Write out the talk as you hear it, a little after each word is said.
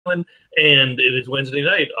and it is Wednesday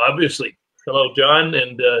night, obviously. Hello, John,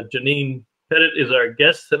 and Janine Pettit is our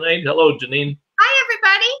guest tonight. Hello, Janine. Hi,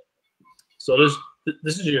 everybody. So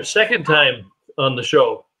this is your second time on the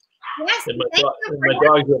show. Yes, and my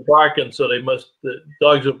dogs are barking, so they must. The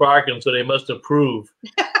dogs are barking, so they must approve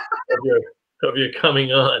of your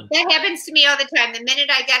coming on. That happens to me all the time. The minute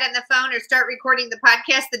I get on the phone or start recording the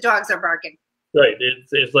podcast, the dogs are barking. Right.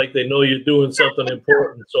 It's like they know you're doing something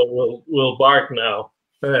important, so we'll bark now.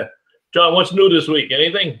 John, what's new this week?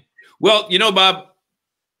 Anything? Well, you know, Bob,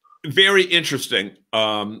 very interesting.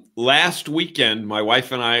 Last weekend, my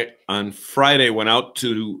wife and I on Friday went up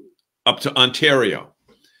to Ontario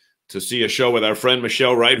to see a show with our friend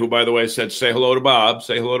Michelle Wright, who, by the way, said, say hello to Bob.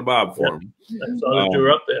 Say hello to Bob for him. I saw that you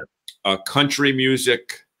were up there. A country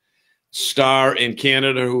music star in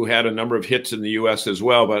Canada who had a number of hits in the U.S. as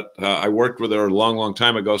well. But I worked with her a long, long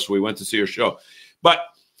time ago, so we went to see her show. But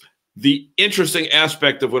the interesting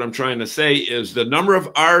aspect of what I'm trying to say is the number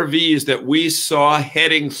of RVs that we saw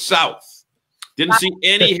heading south. Didn't see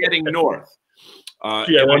any heading north.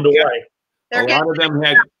 Yeah, I wonder why. A lot of them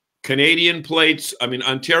had Canadian plates,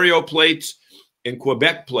 Ontario plates and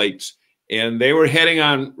Quebec plates, and they were heading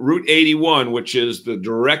on Route 81, which is the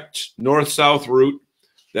direct north-south route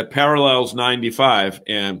that parallels 95.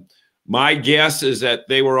 And my guess is that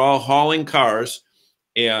they were all hauling cars,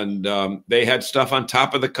 and they had stuff on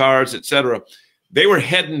top of the cars, etc. They were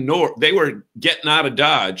heading north. They were getting out of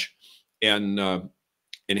Dodge and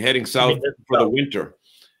heading south for the winter.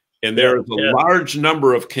 And there's a large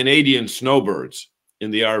number of Canadian snowbirds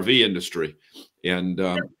in the RV industry. And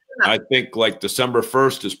I think like December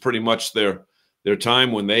 1st is pretty much their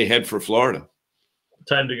time when they head for Florida.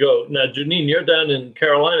 Time to go. Now, Janine, you're down in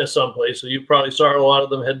Carolina someplace, so you probably saw a lot of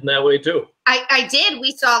them heading that way too. I did.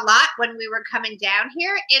 We saw a lot when we were coming down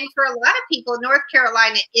here. And for a lot of people, North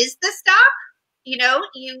Carolina is the stop. You know,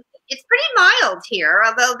 it's pretty mild here,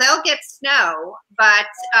 although they'll get snow. But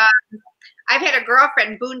I've had a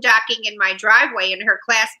girlfriend boondocking in my driveway in her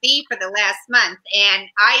Class B for the last month. And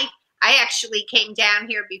I actually came down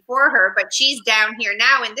here before her, but she's down here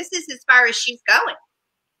now. And this is as far as she's going.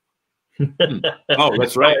 Oh,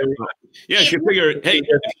 that's right. Yeah, she figured, hey,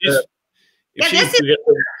 if she's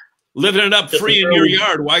living it up free in your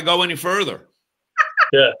yard, why go any further?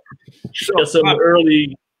 Yeah. So, got some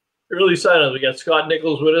early sign-ups. We got Scott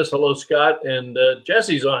Nichols with us. Hello, Scott. And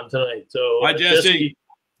Jesse's on tonight. So hi, Jesse.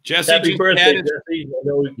 Jesse, happy birthday, Jesse. I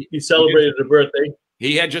know he celebrated a birthday.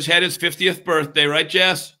 He had just had his 50th birthday, right,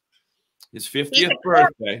 Jess? His 50th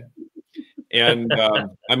birthday. And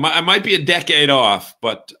I might be a decade off,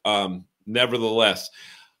 but nevertheless.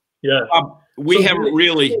 Yeah. We haven't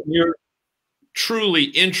really truly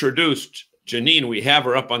introduced Janine. We have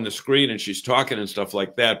her up on the screen and she's talking and stuff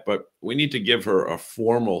like that, but we need to give her a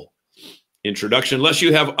formal introduction, unless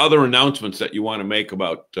you have other announcements that you want to make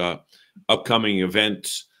about upcoming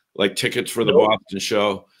events, like tickets for the Boston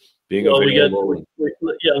show being available.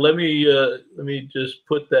 Yeah, let me just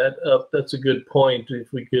put that up. That's a good point. If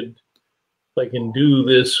I can do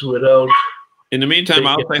this without. In the meantime,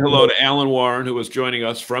 I'll say hello to Alan Warren, who was joining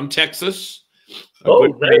us from Texas. Oh,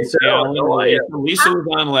 thanks, Alan. Lisa was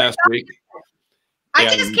on last week. I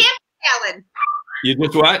just camped, Alan. You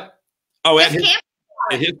just what? Oh, at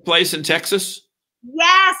his place in Texas?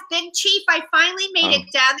 Yes, Big Chief. I finally made it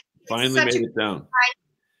down. Finally made it down.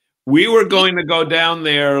 We were going to go down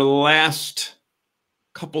there last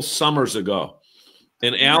couple summers ago,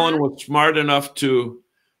 and Alan was smart enough to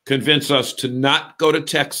convince us to not go to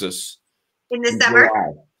Texas in the summer.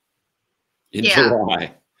 In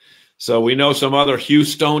July. So we know some other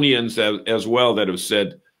Houstonians as well that have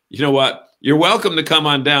said, you know what, you're welcome to come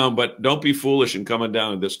on down, but don't be foolish in coming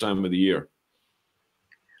down at this time of the year.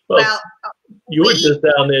 Well, you were just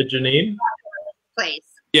down there, Janine. Place.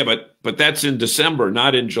 Yeah, but that's in December,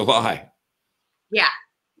 not in July. Yeah.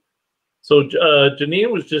 So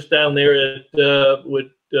Janine was just down there with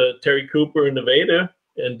Terry Cooper in Nevada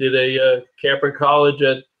and did a camper college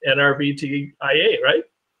at NRVTIA, right?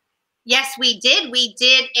 Yes, we did. We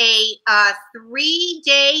did a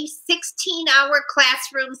 3-day, 16-hour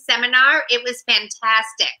classroom seminar. It was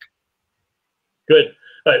fantastic. Good.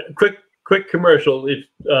 Quick commercial. If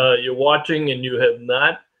you're watching and you have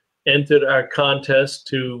not entered our contest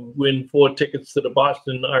to win 4 tickets to the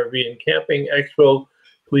Boston RV and Camping Expo,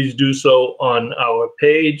 please do so on our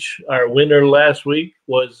page. Our winner last week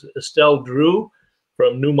was Estelle Drew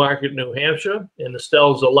from Newmarket, New Hampshire. And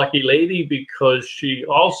Estelle's a lucky lady because she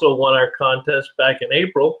also won our contest back in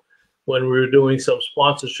April when we were doing some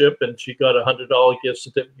sponsorship, and she got a $100 gift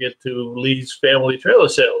certificate to Lee's Family Trailer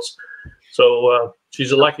Sales. So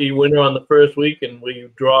she's a lucky winner on the first week, and we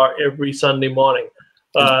draw every Sunday morning.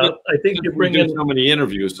 I think you bring in so many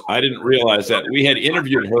interviews. I didn't realize that we had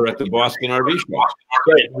interviewed her at the Boston RV show.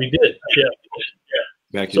 Right, we did. Yeah.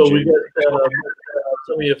 Back So in we January. got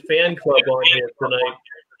some of your fan club on here tonight.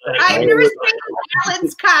 I'm respecting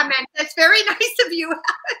Alan's comment. That's very nice of you.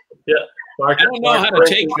 Yeah, Mark, I don't know how to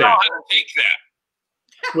take that.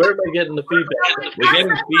 Where am I getting the feedback? We're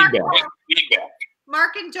getting feedback.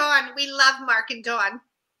 Mark and Dawn. We love Mark and Dawn.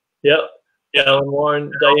 Yep. Alan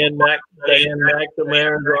Warren, Diane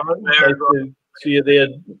McNamara, and Ron. Nice to see you there,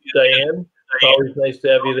 Diane. Always nice to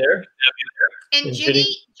have you there. And Ginny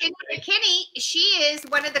McKinney, she is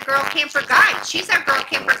one of the Girl Camper Guides. She's our Girl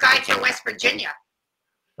Camper Guide to West Virginia.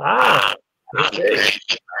 Ah, okay.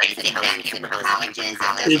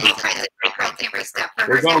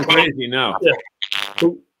 We're going crazy now. Yeah.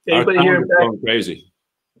 Anybody Our here sound is back? going crazy.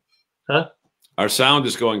 Huh? Our sound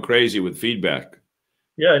is going crazy with feedback.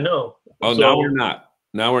 Yeah, I know. Oh, So- now we're not.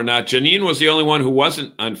 Now we're not. Janine was the only one who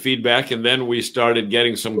wasn't on feedback, and then we started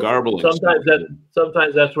getting some garbling.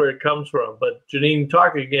 Sometimes that's where it comes from. But Janine,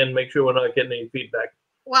 talk again. Make sure we're not getting any feedback.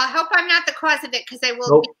 Well, I hope I'm not the cause of it because I will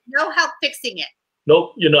Nope. be no help fixing it.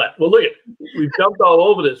 Nope, you're not. Well, look, we've jumped all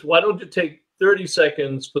over this. Why don't you take 30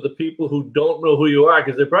 seconds for the people who don't know who you are?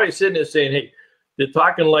 Because they're probably sitting there saying, hey, they're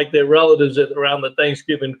talking like they're relatives around the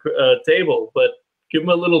Thanksgiving table. But give them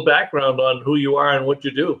a little background on who you are and what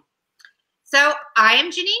you do. So I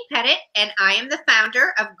am Janine Pettit, and I am the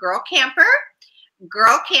founder of Girl Camper.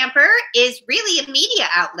 Girl Camper is really a media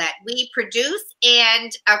outlet. We produce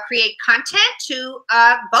and create content to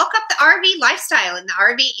bulk up the RV lifestyle in the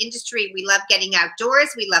RV industry. We love getting outdoors.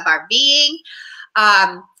 We love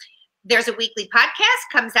RVing. There's a weekly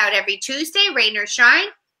podcast, comes out every Tuesday, rain or shine.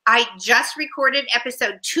 I just recorded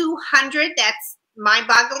episode 200. That's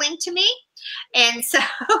mind-boggling to me. And so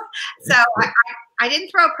I didn't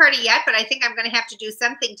throw a party yet, but I think I'm going to have to do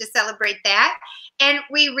something to celebrate that. And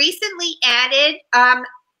we recently added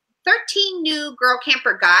 13 new Girl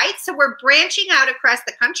Camper Guides. So we're branching out across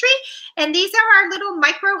the country. And these are our little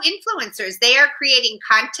micro influencers. They are creating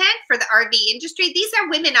content for the RV industry. These are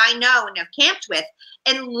women I know and have camped with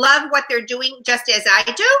and love what they're doing just as I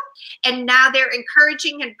do. And now they're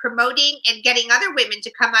encouraging and promoting and getting other women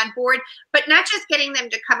to come on board, but not just getting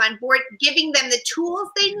them to come on board, giving them the tools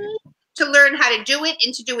they need to learn how to do it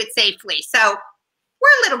and to do it safely. So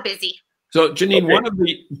we're a little busy. So, Janine, Okay. one of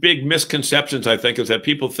the big misconceptions, I think, is that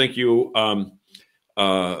people think you, are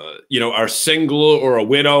single or a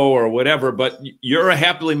widow or whatever, but you're a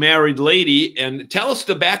happily married lady. And tell us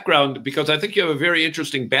the background, because I think you have a very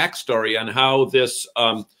interesting backstory on how this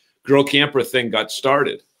Girl Camper thing got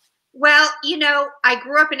started. Well, I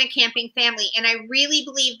grew up in a camping family, and I really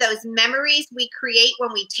believe those memories we create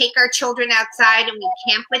when we take our children outside and we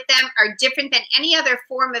camp with them are different than any other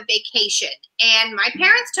form of vacation. And my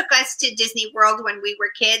parents took us to Disney World when we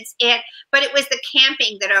were kids, but it was the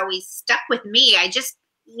camping that always stuck with me. I just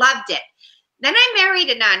loved it. Then I married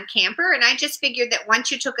a non-camper, and I just figured that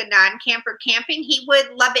once you took a non-camper camping, he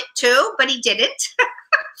would love it too, but he didn't.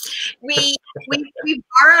 We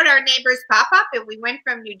borrowed our neighbor's pop-up, and we went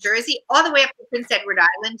from New Jersey all the way up to Prince Edward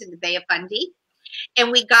Island in the Bay of Fundy.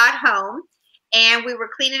 And we got home, and we were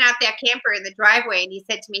cleaning out that camper in the driveway, and he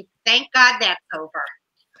said to me, "Thank God that's over."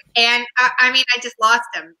 And I just lost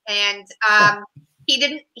him, and he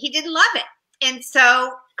didn't love it. And so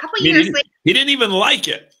a couple years later, he didn't even like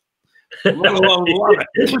it. Let alone love it.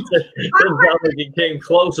 Doesn't sound like it came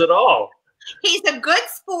close at all. he's a good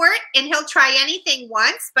sport, and he'll try anything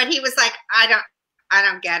once, but he was like, I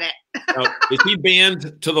don't get it. Now, is he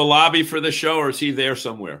banned to the lobby for the show, or is he there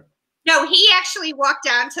somewhere? No, he actually walked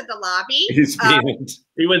down to the lobby. He's banned.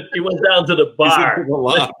 He went down to the bar. He's in the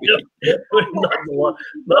lobby. not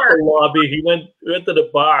the lobby. He went to the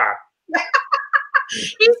bar.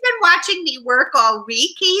 He's been watching me work all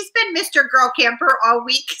week. He's been Mr. Girl Camper all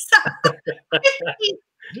week. So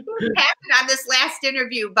he's happy on this last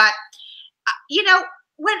interview. But,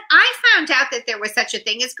 when I found out that there was such a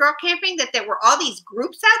thing as girl camping, that there were all these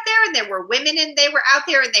groups out there, and there were women, and they were out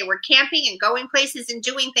there, and they were camping and going places and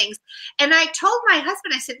doing things. And I told my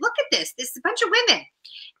husband, I said, look at this. This is a bunch of women.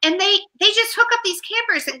 And they just hook up these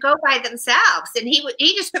campers and go by themselves. And he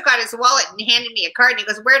just took out his wallet and handed me a card. And he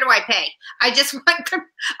goes, where do I pay?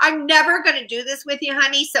 I'm never going to do this with you,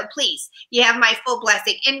 honey. So please, you have my full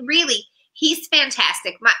blessing. And really, he's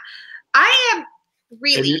fantastic. I am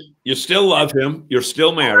really. And you still love him. You're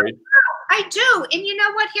still married. I do. And you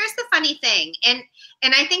know what? Here's the funny thing. And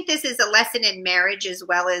I think this is a lesson in marriage as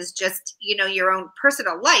well as just, your own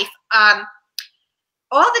personal life.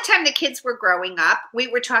 all the time the kids were growing up, we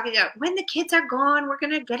were talking about when the kids are gone, we're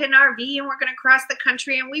going to get an RV and we're going to cross the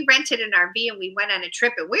country. And we rented an RV and we went on a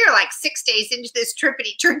trip. And we were like 6 days into this trip. And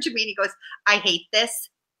he turned to me and he goes, I hate this.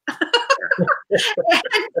 And,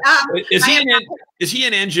 is he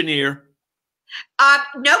an engineer?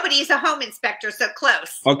 No, but he's a home inspector, so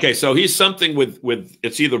close. Okay, so he's something with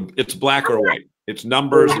it's black or white. It's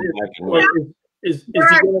numbers and black and white. Is he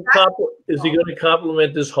going to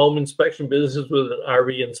complement this home inspection business with an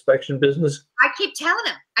RV inspection business? I keep telling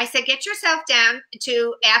him. I said, get yourself down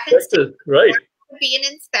to Athens to be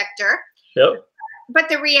an inspector. Yep. But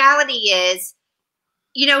the reality is,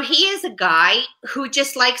 you know, he is a guy who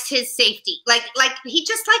just likes his safety. Like he's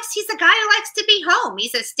a guy who likes to be home.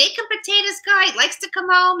 He's a steak and potatoes guy. He likes to come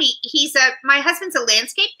home. My husband's a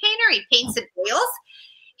landscape painter. He paints in oils.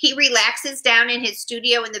 He relaxes down in his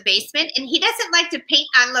studio in the basement, and he doesn't like to paint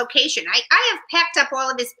on location. I have packed up all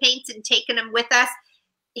of his paints and taken them with us.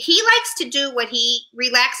 He likes to do what he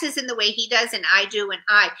relaxes in the way he does, and I do, and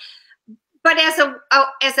But as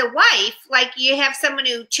a wife, like, you have someone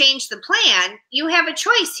who changed the plan, you have a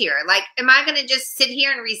choice here. Like, am I going to just sit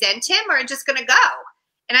here and resent him, or just going to go?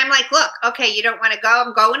 And I'm like, look, okay, you don't want to go.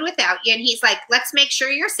 I'm going without you. And he's like, let's make sure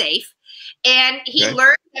you're safe. And he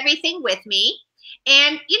learned everything with me.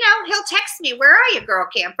 And, you know, he'll text me, where are you, girl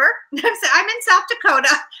camper? I'm in South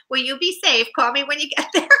Dakota. Will you be safe? Call me when you get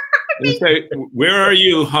there. Say, where are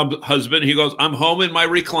you, husband? He goes, I'm home in my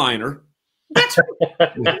recliner. That's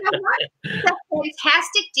right. You know what? It's a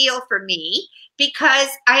fantastic deal for me because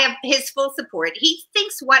I have his full support. He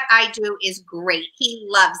thinks what I do is great. He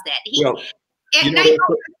loves that.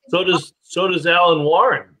 So does Alan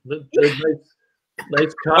Warren.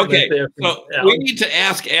 Nice comment there. So we need to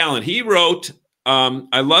ask Alan. He wrote,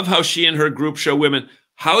 I love how she and her group show women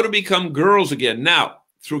how to become girls again now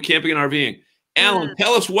through camping and RVing. Alan,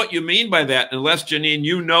 tell us what you mean by that, unless, Janine,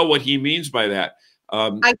 you know what he means by that. I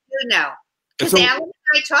do know. Because Alan and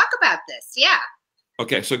I talk about this, yeah.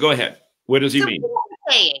 Okay, so go ahead. What does he mean?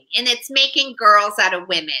 Saying, and it's making girls out of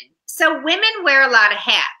women. So women wear a lot of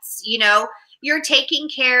hats, you know. You're taking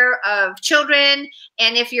care of children,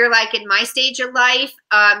 and if you're like in my stage of life,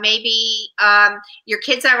 maybe your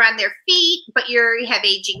kids are on their feet, but you have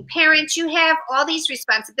aging parents. You have all these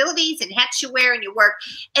responsibilities and hats you wear and you work.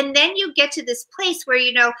 And then you get to this place where,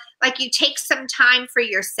 you know, like, you take some time for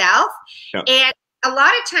yourself. Yep. And a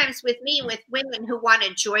lot of times with me, with women who want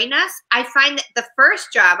to join us, I find that the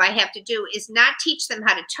first job I have to do is not teach them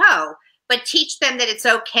how to tow, but teach them that it's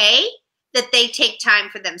okay that they take time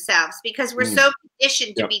for themselves, because we're so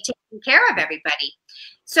conditioned to be taking care of everybody.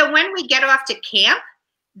 So when we get off to camp,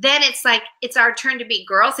 then it's like, it's our turn to be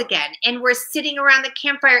girls again. And we're sitting around the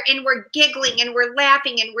campfire and we're giggling and we're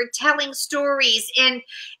laughing and we're telling stories. And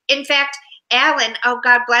in fact, Alan, oh,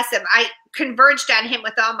 God bless him, I converged on him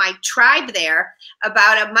with all my tribe there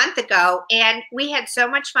about a month ago. And we had so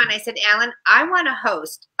much fun. I said, Alan, I want to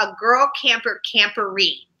host a girl camper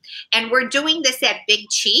camporee. And we're doing this at Big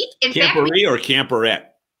Chief. Camporee or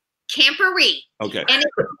camperette? Camporee. Okay. And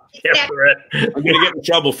I'm going to get in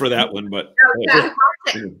trouble for that one, but.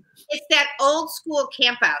 It's that old school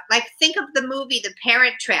camp out. Like, think of the movie The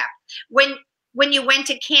Parent Trap. When you went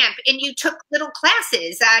to camp and you took little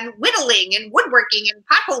classes on whittling and woodworking and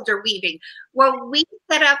potholder weaving. Well, we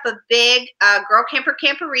set up a big girl camper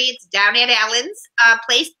camporee. It's down at Alan's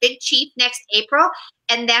place, Big Chief, next April.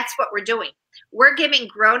 And that's what we're doing. We're giving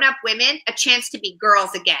grown-up women a chance to be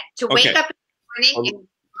girls again, to wake up in the morning and go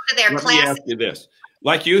to their class. Let me ask you this.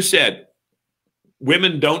 Like you said,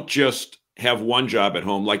 women don't just have one job at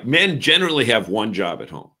home. Like, men generally have one job at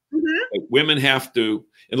home. Like, women have to,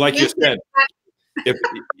 and like you said, if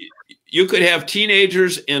you could have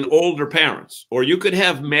teenagers and older parents, or you could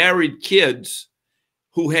have married kids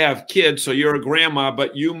who have kids, so you're a grandma,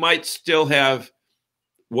 but you might still have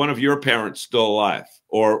one of your parents still alive,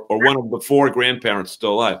 or one of the 4 grandparents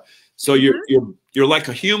still alive. So you're like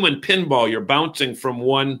a human pinball. You're bouncing from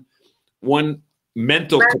one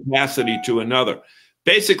mental capacity to another.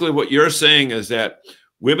 Basically, what you're saying is that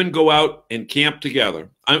women go out and camp together.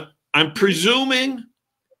 I'm presuming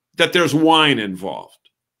that there's wine involved.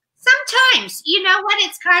 Sometimes, you know what?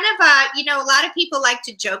 It's kind of a lot of people like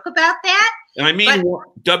to joke about that. And I mean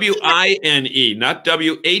W-I-N-E, not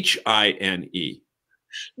W-H-I-N-E.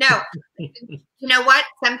 No, you know what?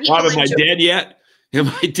 Some people. Am I dead yet? Am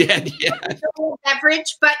I dead yet?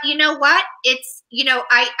 Beverage, but you know what? It's, you know,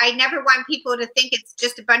 I never want people to think it's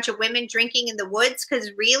just a bunch of women drinking in the woods,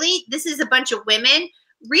 because really, this is a bunch of women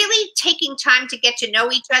really taking time to get to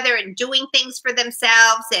know each other and doing things for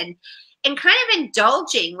themselves and kind of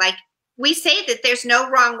indulging. Like, we say that there's no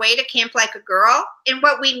wrong way to camp like a girl, and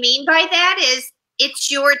what we mean by that is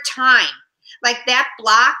It's your time. Like that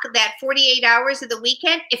block, that 48 hours of the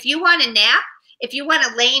weekend, if you want a nap, if you want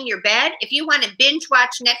to lay in your bed, if you want to binge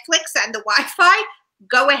watch Netflix on the Wi-Fi,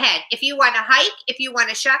 go ahead. If you want to hike, if you want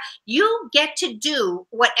to shop, you get to do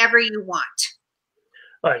whatever you want.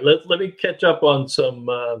 All right, let me catch up on some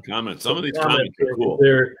comments. Some of these comments are cool.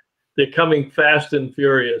 They're coming fast and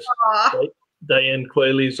furious. Right? Diane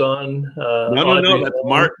Quayley's on. No, that's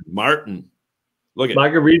Martin. Look at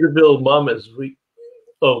Margaritaville Mum is week.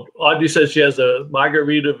 Oh, Audrey says she has a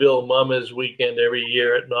Margaritaville Mama's weekend every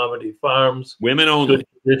year at Normandy Farms. Women only.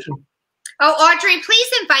 Oh, Audrey, please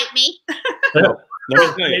invite me.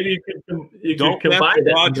 Maybe you don't can combine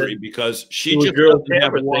it, Audrey, because she just doesn't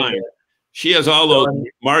have wine. She has all those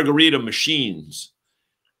margarita machines.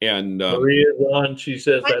 And Maria's on. She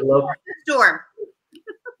says, "I love the storm."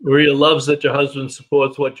 Maria loves that your husband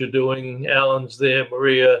supports what you're doing. Alan's there.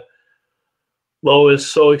 Maria. Lois,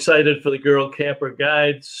 so excited for the Girl Camper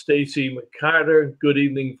Guides. Stacy McCarter, good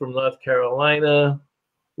evening from North Carolina.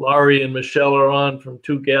 Laurie and Michelle are on from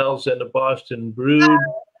Two Gals and a Boston Brood.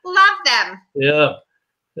 Love them. Yeah.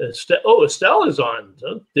 Estelle is on.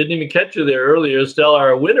 Didn't even catch you there earlier. Estelle,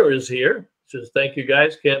 our winner, is here. Says, thank you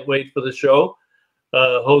guys. Can't wait for the show.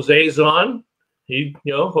 Jose's on.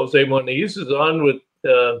 Jose Moniz is on with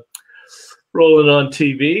Rolling on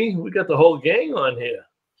TV. We got the whole gang on here.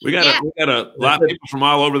 We got a lot of people from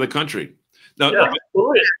all over the country. Now,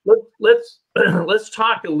 let's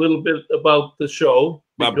talk a little bit about the show.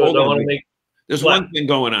 Bob, there's one thing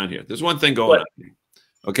going on here.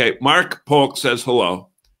 Okay, Mark Polk says hello,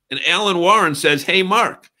 and Alan Warren says, "Hey,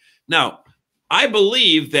 Mark." Now, I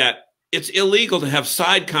believe that it's illegal to have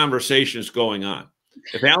side conversations going on.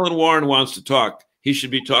 If Alan Warren wants to talk, he should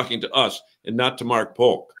be talking to us and not to Mark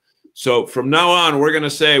Polk. So from now on, we're going to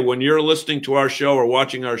say when you're listening to our show or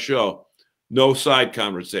watching our show, no side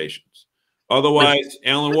conversations. Otherwise,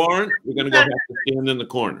 Alan Warren, we're going to go have to stand in the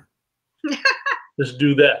corner. Let's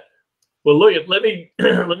do that. Well, look, let me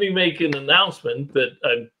make an announcement that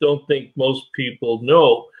I don't think most people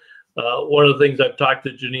know. One of the things I've talked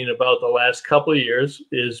to Janine about the last couple of years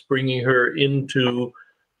is bringing her into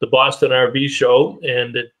the Boston RV show,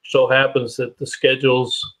 and it so happens that the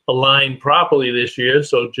schedules align properly this year.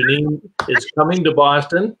 So Janine is coming to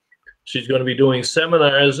Boston. She's going to be doing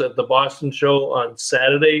seminars at the Boston show on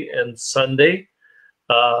Saturday and Sunday,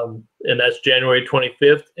 and that's January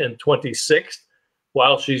 25th and 26th.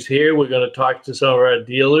 While she's here, we're going to talk to some of our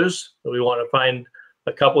dealers. We want to find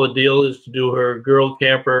a couple of dealers to do her Girl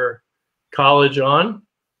Camper College on.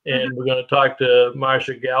 And we're going to talk to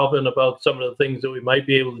Marcia Galvin about some of the things that we might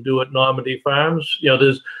be able to do at Normandy Farms.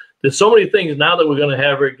 There's so many things now that we're going to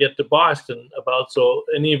have her get to Boston about. So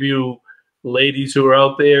any of you ladies who are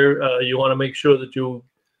out there, you want to make sure that you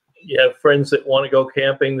have friends that want to go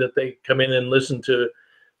camping, that they come in and listen to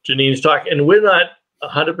Janine's talk. And we're not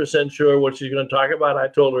 100% sure what she's going to talk about. I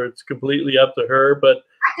told her it's completely up to her, but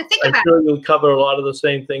I'm sure you'll cover a lot of the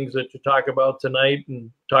same things that you talk about tonight,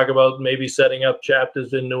 and talk about maybe setting up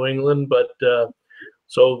chapters in New England. But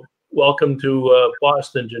so welcome to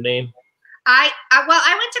Boston, Janine. I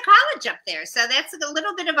went to college up there, so that's a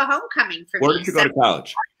little bit of a homecoming for me. Where did you go to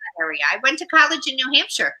college? I went to college in New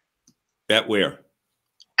Hampshire. At where?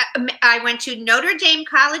 I went to Notre Dame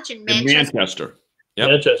College in Manchester. Yep.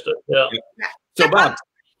 Manchester, yeah. So, Bob,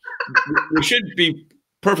 we should be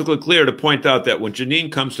perfectly clear to point out that when Janine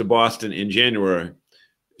comes to Boston in January,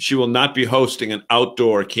 she will not be hosting an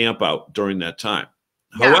outdoor camp out during that time.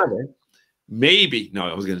 No. However,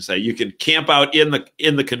 I was going to say you can camp out in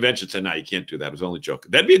the convention center. No, you can't do that. I was only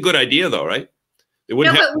joking. That'd be a good idea, though, right? They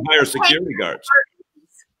wouldn't have to hire security guards.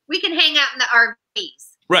 We can hang out in the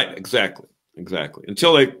RVs. Right, exactly.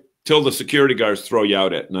 Until the security guards throw you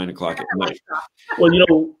out at 9 o'clock at night. Well,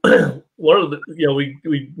 one of the,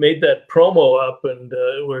 we made that promo up, and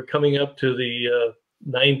we're coming up to the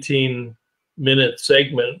 19-minute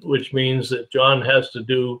segment, which means that John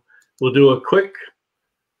we'll do a quick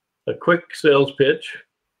sales pitch.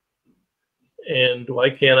 And why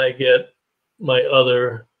can't I get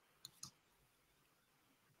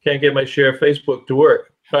can't get my share Facebook to work?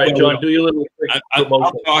 All right, John, do your little quick promotion.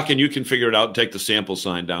 I'll talk, and you can figure it out and take the sample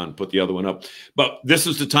sign down and put the other one up. But this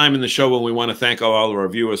is the time in the show when we want to thank all of our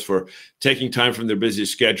viewers for taking time from their busy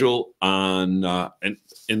schedule on, and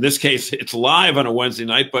in this case, it's live on a Wednesday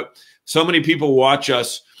night, but so many people watch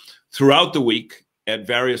us throughout the week at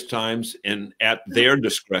various times and at their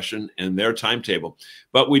discretion and their timetable.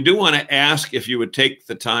 But we do want to ask if you would take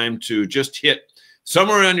the time to just hit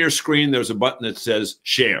somewhere on your screen. There's a button that says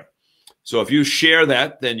share. So if you share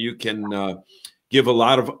that, then you can give a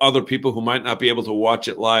lot of other people who might not be able to watch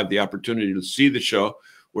it live the opportunity to see the show.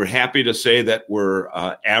 we're happy to say that we're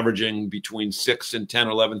averaging between 6 and 10,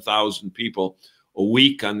 11,000 people a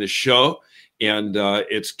week on this show. And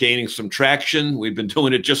it's gaining some traction. We've been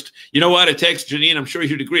doing it just, you know what? It takes, Janine, I'm sure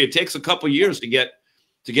you'd agree, it takes a couple of years to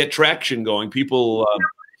get traction going. People.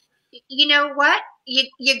 You know what?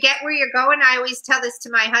 You get where you're going. I always tell this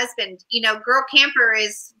to my husband. You know, Girl Camper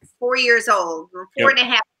is 4 years old, or 4.5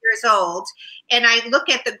 years old. And I look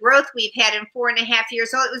at the growth we've had in 4.5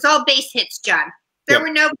 years old. It was all base hits, John. There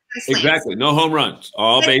were no exactly, no home runs,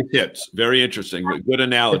 all base hits. Very interesting. Good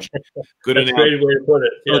analogy. Good That's analogy. a great way to put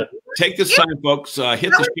it. Yeah. So take this time, folks.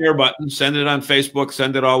 Hit the share button. Send it on Facebook.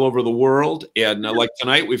 Send it all over the world. And like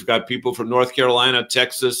tonight, we've got people from North Carolina,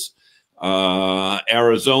 Texas,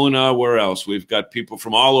 Arizona. Where else? We've got people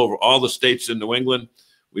from all over, all the states in New England.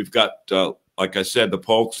 We've got, like I said, the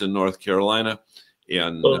Polks in North Carolina.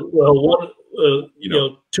 And you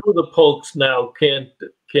know, two of the Polks now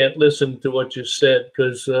can't listen to what you said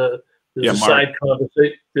because there's a side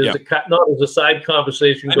conversation. There's a side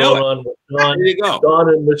conversation going on with Don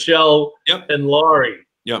and Michelle and Laurie.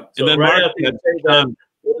 Yep. So and then right Mark, after you say that,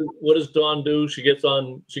 what does Dawn do? She gets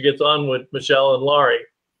on with Michelle and Laurie.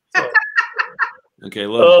 So. Okay.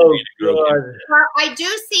 Well, I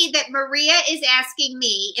do see that Maria is asking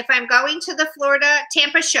me if I'm going to the Florida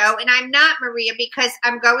Tampa show, and I'm not, Maria, because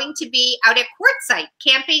I'm going to be out at Quartzsite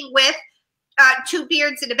camping with two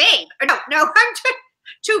beards and a babe. Or no, I'm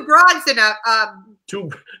two broads and a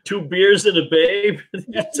two beers and a babe. You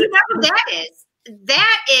know who that is?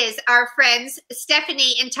 That is our friends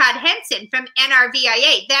Stephanie and Todd Henson from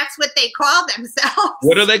NRVIA. That's what they call themselves.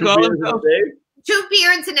 What do they call themselves? Two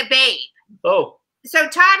beards and a babe. Oh. So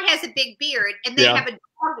Todd has a big beard, and they have a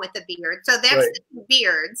dog with a beard. So that's the two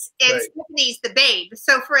beards, and Stephanie's the babe.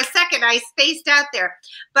 So for a second, I spaced out there.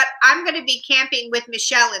 But I'm going to be camping with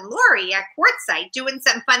Michelle and Lori at Quartzsite, doing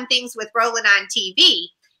some fun things with Rolling on TV.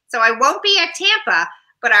 So I won't be at Tampa,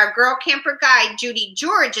 but our Girl Camper guide, Judy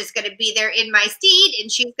George, is going to be there in my steed,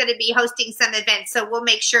 and she's going to be hosting some events. So we'll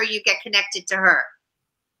make sure you get connected to her.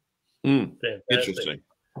 Interesting.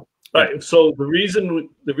 All right. So the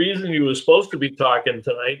reason you were supposed to be talking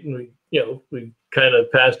tonight, and we kind of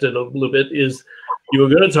passed it a little bit, is you were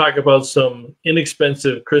going to talk about some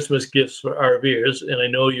inexpensive Christmas gifts for RVers, and I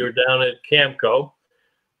know you're down at Camco,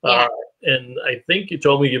 and I think you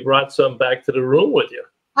told me you brought some back to the room with you.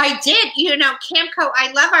 I did. You know, Camco,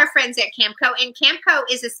 I love our friends at Camco, and Camco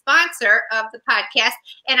is a sponsor of the podcast,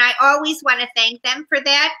 and I always want to thank them for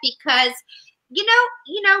that because you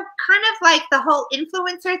know, kind of like the whole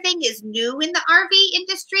influencer thing is new in the RV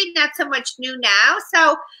industry, not so much new now.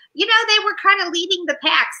 So, they were kind of leading the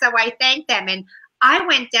pack. So I thank them. And I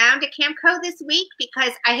went down to Camco this week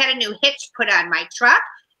because I had a new hitch put on my truck.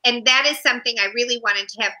 And that is something I really wanted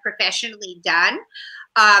to have professionally done.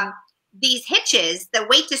 These hitches, the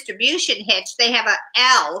weight distribution hitch, they have a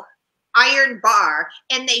L iron bar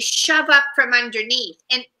and they shove up from underneath.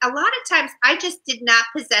 And a lot of times I just did not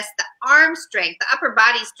possess the arm strength, the upper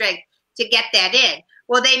body strength to get that in.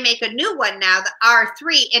 Well, they make a new one now, the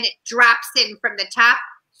R3, and it drops in from the top.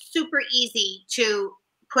 Super easy to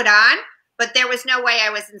put on, but there was no way I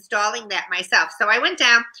was installing that myself. So I went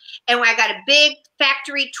down and I got a big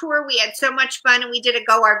factory tour. We had so much fun, and we did a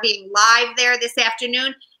Go RVing live there this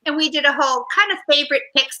afternoon. And we did a whole kind of favorite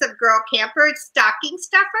picks of Girl Camper stocking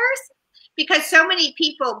stuffers, because so many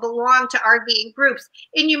people belong to RVing groups,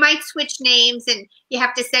 and you might switch names and you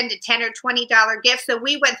have to send a $10 or $20 gift. So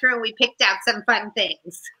we went through and we picked out some fun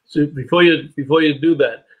things. So before you do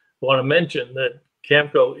that, I want to mention that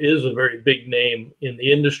Camco is a very big name in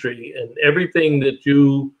the industry, and everything that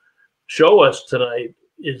you show us tonight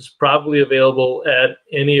is probably available at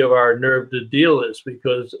any of our NRVed dealers,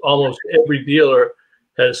 because almost every dealer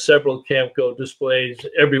has several Camco displays.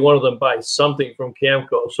 Every one of them buys something from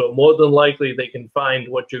Camco. So more than likely they can find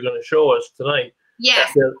what you're going to show us tonight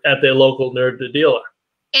at their local NRVed dealer.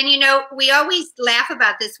 And, we always laugh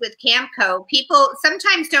about this with Camco. People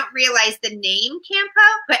sometimes don't realize the name Camco,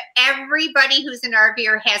 but everybody who's an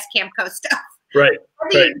RVer has Camco stuff. Right.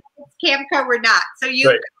 Whether it's Camco or not. So you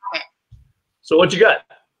got it. So what you got?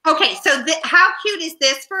 Okay. So how cute is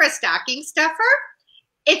this for a stocking stuffer?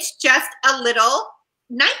 It's just a little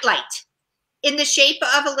nightlight in the shape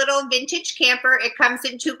of a little vintage camper. It comes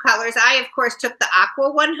in two colors. I, of course, took the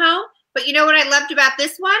aqua one home, but you know what I loved about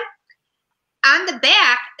this one? On the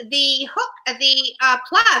back, the hook, the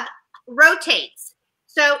plug rotates.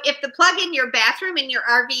 So if the plug in your bathroom in your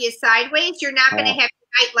RV is sideways, you're not going to have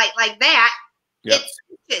a nightlight like that. Yep. It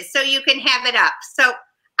switches, so you can have it up. So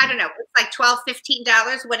I don't know, it's like $12,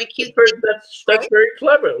 $15. What a cute thing. That's very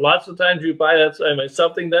clever. Lots of times you buy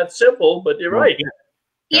something that's simple, but you're right.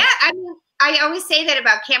 Yeah, I mean, I always say that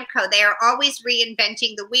about Camco. They are always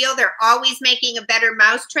reinventing the wheel. They're always making a better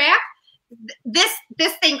mousetrap. This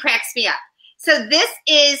thing cracks me up. So this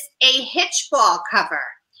is a hitch ball cover.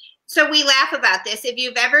 So we laugh about this. If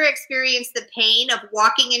you've ever experienced the pain of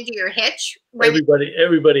walking into your hitch,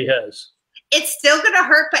 everybody has. It's still going to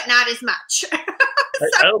hurt, but not as much.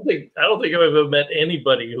 I don't think I've ever met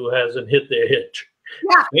anybody who hasn't hit their hitch.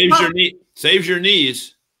 Yeah, saves your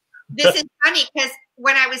knees. This is funny because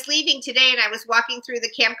when I was leaving today and I was walking through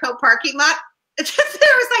the Camco parking lot, there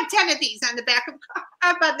was like 10 of these on the back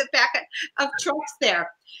of trucks there.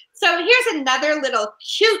 So here's another little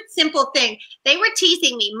cute, simple thing. They were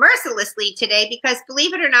teasing me mercilessly today because,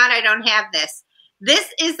 believe it or not, I don't have this. This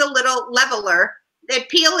is the little leveler that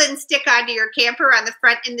peel and stick onto your camper on the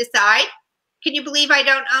front and the side. Can you believe I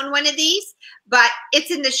don't own one of these? But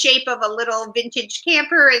it's in the shape of a little vintage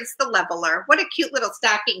camper. It's the leveler. What a cute little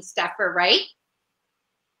stocking stuffer, right?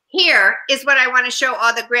 Here is what I want to show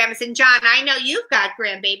all the grams. And John, I know you've got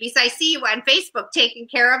grandbabies. I see you on Facebook taking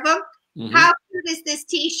care of them. Mm-hmm. How cute is this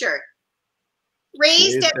T-shirt?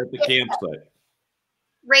 Raised at the campsite.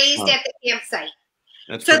 Raised at the campsite.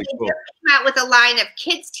 That's so pretty they cool. came out with a line of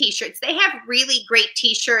kids T-shirts. They have really great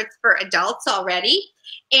T-shirts for adults already.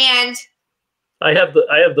 And I have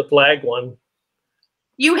the flag one.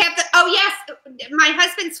 You have the, oh yes, my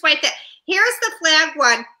husband swiped that. Here's the flag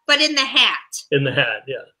one, but in the hat. In the hat,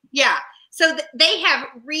 yeah. Yeah. So they have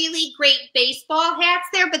really great baseball hats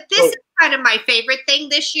there, but this is kind of my favorite thing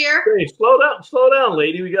this year. Hey, slow down,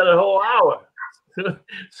 lady. We got a whole hour.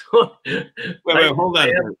 Wait, hold on.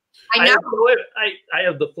 I know. I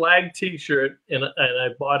have the flag T-shirt, and I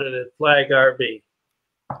bought it at Flag RV.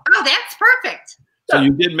 Oh, that's perfect. So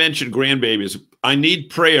you did mention grandbabies. I need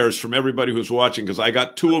prayers from everybody who's watching because I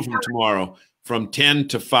got 2 of them tomorrow from 10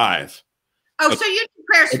 to 5. Oh, so you need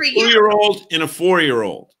prayers for you. A 2-year-old and a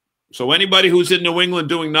 4-year-old. So anybody who's in New England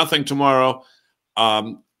doing nothing tomorrow,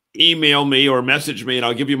 email me or message me, and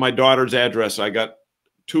I'll give you my daughter's address. I got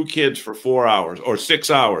 2 kids for 4 hours or 6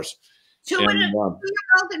 hours. 2-year-old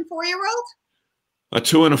and 4-year-old? A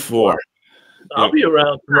 2 and a 4. I'll be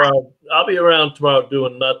around tomorrow. I'll be around tomorrow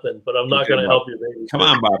doing nothing, but I'm not going to help you, baby. Come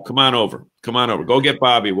on, Bob. Come on over. Come on over. Go get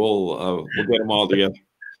Bobby. We'll get them all together.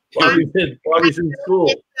 Bobby's in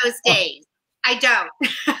school. Those days, I don't.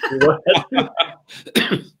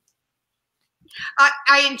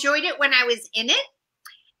 I enjoyed it when I was in it,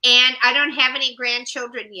 and I don't have any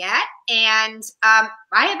grandchildren yet, and I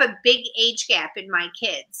have a big age gap in my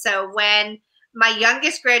kids. So when my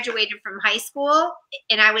youngest graduated from high school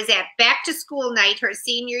and I was at back to school night, her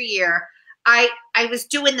senior year, I was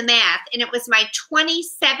doing the math, and it was my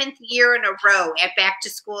 27th year in a row at back to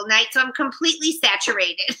school night. So I'm completely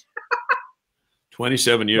saturated.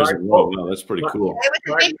 27 years in a row. Wow, that's pretty cool. It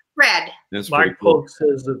was a big spread. That's Mark cool. Polk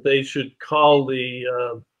says that they should call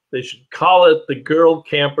it the girl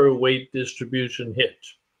camper weight distribution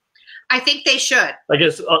hitch. I think they should. I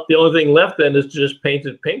guess the only thing left then is just paint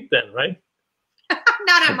it pink then, right?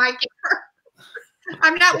 Not on my camper.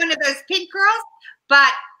 I'm not one of those pink girls,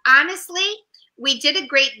 but honestly, we did a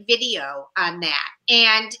great video on that,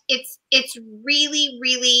 and it's really,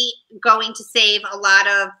 really going to save a lot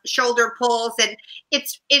of shoulder pulls, and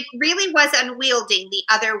it really was unwielding the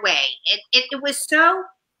other way. It was so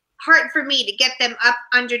hard for me to get them up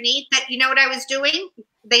underneath that, you know what I was doing?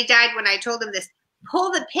 They died when I told them this.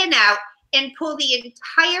 Pull the pin out and pull the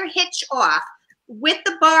entire hitch off with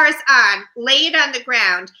the bars on, lay it on the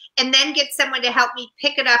ground, and then get someone to help me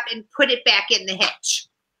pick it up and put it back in the hitch.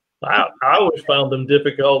 I always found them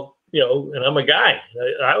difficult, and I'm a guy.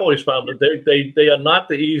 I always found that they are not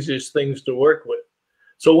the easiest things to work with.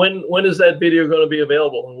 So when is that video going to be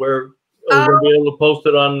available? And we're going to be able to post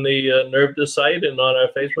it on the Nervous site and on our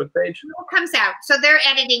Facebook page? It comes out. So they're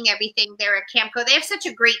editing everything there at Camco. They have such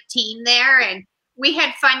a great team there, and we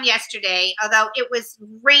had fun yesterday, although it was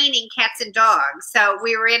raining cats and dogs. So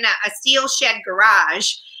we were in a steel shed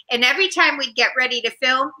garage, and every time we'd get ready to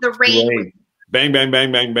film, the rain would bang, bang,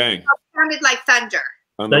 bang, bang, bang. It sounded like thunder.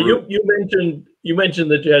 Now you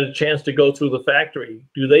mentioned that you had a chance to go through the factory.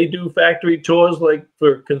 Do they do factory tours like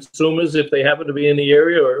for consumers if they happen to be in the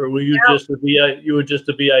area, or were you just a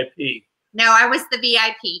VIP? No, I was the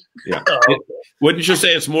VIP. Yeah. Wouldn't you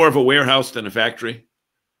say it's more of a warehouse than a factory?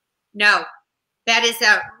 No, that is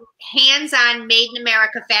a hands-on, made in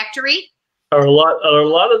America factory. Are a lot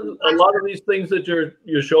of these things that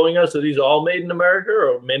you're showing us, are these all made in America,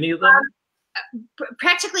 or many of them?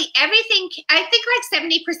 Practically everything. I think like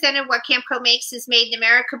 70% of what Camco makes is made in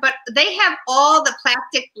America, but they have all the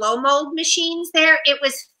plastic blow mold machines there. It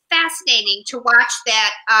was fascinating to watch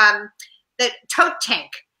that, the tote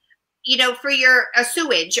tank, for your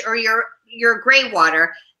sewage or your your gray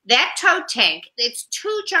water. That tow tank, it's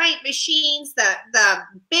 2 giant machines. The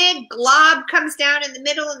big glob comes down in the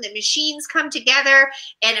middle and the machines come together,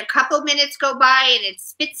 and a couple minutes go by and it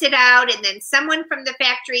spits it out. And then someone from the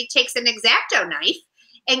factory takes an X-Acto knife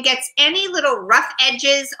and gets any little rough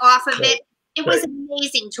edges off of it. It was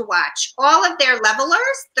amazing to watch. All of their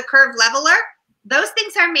levelers, the curve leveler, those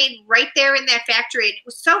things are made right there in that factory. It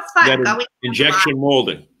was so fun going. Injection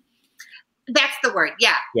molding. That's the word.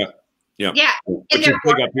 Yeah. Yeah. Which is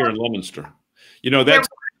big up here in Leominster. You know, that's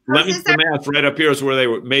Leominster, Mass. Right up here is where they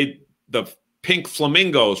were made. The pink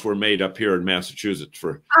flamingos were made up here in Massachusetts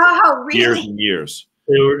for years and years.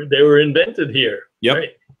 They were invented here. Yep.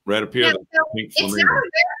 Right up here. Yeah, so it's not a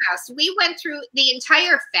warehouse. We went through the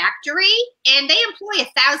entire factory, and they employ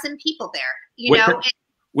 1,000 people there. You know.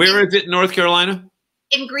 Where is it in North Carolina?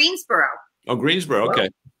 In Greensboro. Oh, Greensboro. Okay.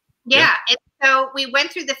 Yeah. And so we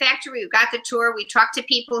went through the factory. We got the tour. We talked to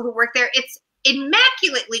people who work there. It's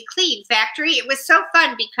immaculately clean factory. It was so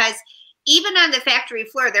fun because even on the factory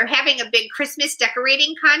floor, they're having a big Christmas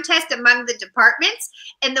decorating contest among the departments,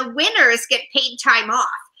 and the winners get paid time off.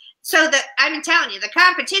 So I'm telling you, the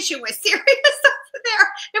competition was serious over there.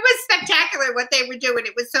 It was spectacular what they were doing.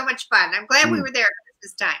 It was so much fun. I'm glad we were there at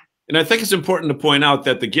Christmas time. And I think it's important to point out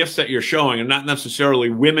that the gifts that you're showing are not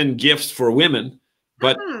necessarily women gifts for women,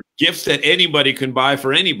 but gifts that anybody can buy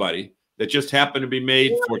for anybody that just happen to be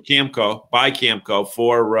made for Camco, by Camco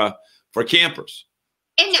for campers.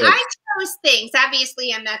 And so, I chose things.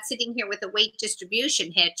 Obviously, I'm not sitting here with a weight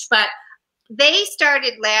distribution hitch, but they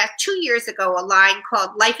started 2 years ago a line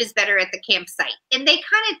called Life is Better at the Campsite. And they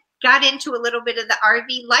kind of got into a little bit of the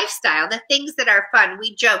RV lifestyle, the things that are fun.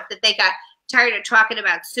 We joke that they got tired of talking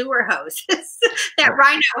about sewer hoses, that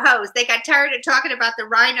rhino hose. They got tired of talking about the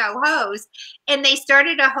rhino hose, and they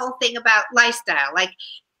started a whole thing about lifestyle, like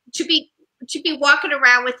to be walking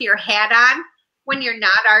around with your hat on when you're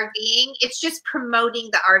not RVing. It's just promoting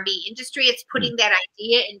the RV industry. It's putting that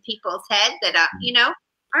idea in people's head that you know,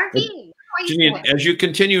 RVing. Janine, as you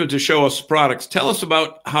continue to show us products, tell us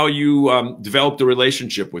about how you developed a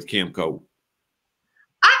relationship with Camco.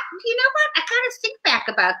 You know what? I got to think back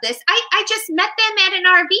about this. I just met them at an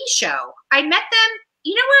RV show. I met them.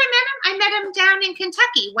 You know where I met them? I met them down in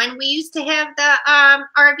Kentucky when we used to have the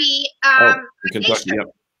RV. Kentucky.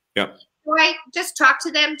 Yep. So I just talked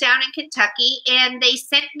to them down in Kentucky, and they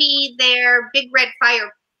sent me their big red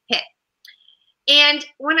fire pit. And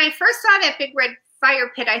when I first saw that big red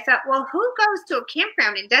fire pit, I thought, well, who goes to a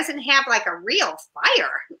campground and doesn't have like a real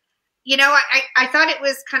fire? You know, I thought it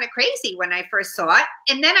was kind of crazy when I first saw it.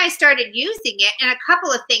 And then I started using it, and a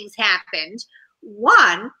couple of things happened.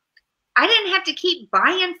 One, I didn't have to keep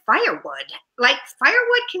buying firewood. Like,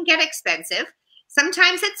 firewood can get expensive.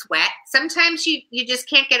 Sometimes it's wet. Sometimes you just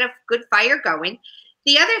can't get a good fire going.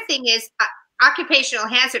 The other thing is occupational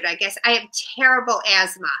hazard, I guess. I have terrible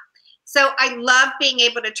asthma. So I love being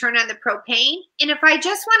able to turn on the propane. And if I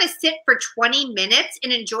just want to sit for 20 minutes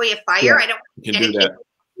and enjoy a fire, I don't you can do that.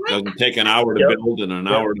 Doesn't take an hour to build and an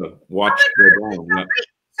hour to watch go down.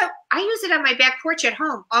 So I use it on my back porch at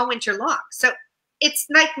home all winter long. So it's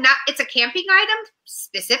like it's a camping item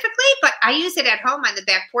specifically, but I use it at home on the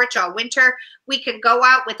back porch all winter. We can go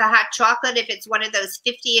out with a hot chocolate if it's one of those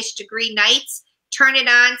 50-ish degree nights, turn it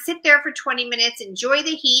on, sit there for 20 minutes, enjoy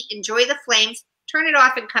the heat, enjoy the flames, turn it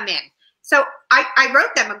off and come in. So I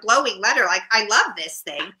wrote them a glowing letter like, I love this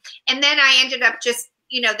thing. And then I ended up just,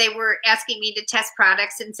 you know, they were asking me to test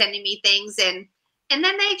products and sending me things. And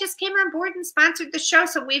then they just came on board and sponsored the show.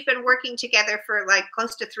 So we've been working together for like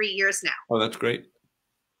close to 3 years now. Oh, that's great.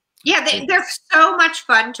 Yeah, they're so much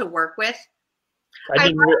fun to work with. I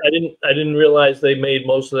didn't realize they made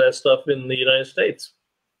most of that stuff in the United States.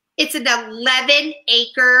 It's an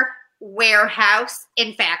 11-acre warehouse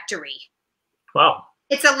and factory. Wow.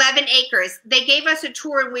 It's 11 acres. They gave us a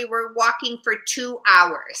tour and we were walking for 2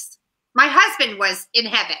 hours. My husband was in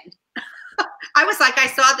heaven. I was like, I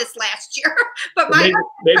saw this last year, but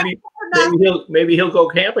maybe he'll go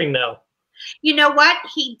camping now. You know what?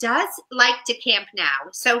 He does like to camp now,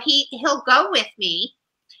 so he'll go with me.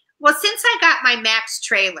 Well, since I got my Max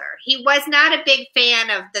trailer, he was not a big fan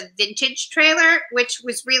of the vintage trailer, which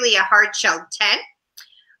was really a hard-shelled tent.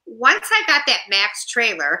 Once I got that Max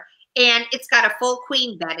trailer, and it's got a full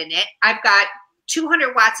queen bed in it, I've got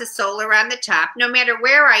 200 watts of solar on the top. No matter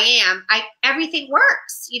where I am, everything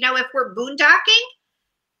works. You know, if we're boondocking,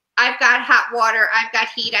 I've got hot water, I've got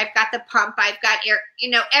heat, I've got the pump, I've got air, you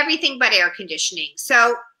know, everything but air conditioning.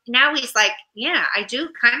 So now he's like, yeah, I do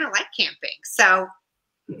kind of like camping. So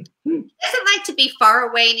he doesn't like to be far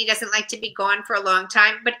away and he doesn't like to be gone for a long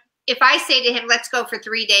time. But if I say to him, let's go for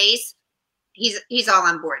 3 days, he's all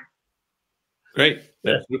on board. Great.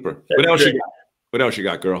 Yeah. That's super. That's What else great. you got? What else you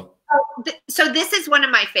got, girl? So this is one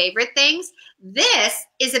of my favorite things. This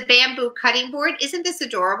is a bamboo cutting board. Isn't this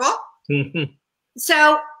adorable?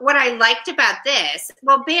 So what I liked about this,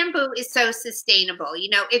 well, bamboo is so sustainable. You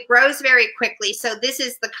know, it grows very quickly. So this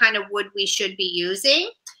is the kind of wood we should be using.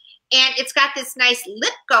 And it's got this nice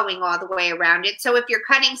lip going all the way around it. So if you're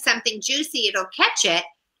cutting something juicy, it'll catch it.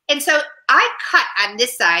 And so I cut on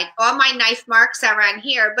this side. All my knife marks are on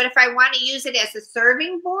here. But if I want to use it as a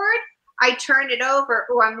serving board, I turn it over.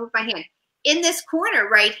 Oh, I moved my hand. In this corner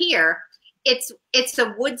right here, it's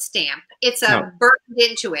a wood stamp. It's burned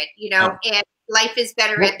into it, you know, and life is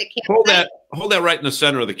better at the campsite. Hold that right in the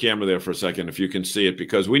center of the camera there for a second, if you can see it,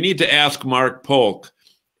 because we need to ask Mark Polk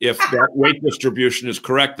if that weight distribution is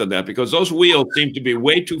correct on that, because those wheels seem to be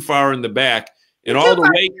way too far in the back, and all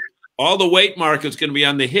the weight mark is going to be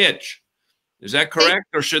on the hitch. Is that correct,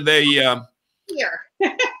 or should they? Here.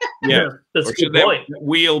 Yeah, that's or a should good point. that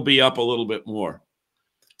wheel be up a little bit more?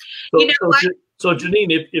 So, You know what? so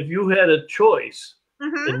Janine, if you had a choice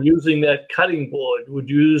Mhm. in using that cutting board, would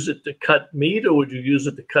you use it to cut meat or would you use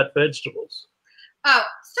it to cut vegetables? Oh,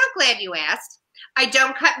 so glad you asked. I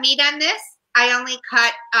don't cut meat on this. I only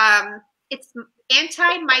cut, it's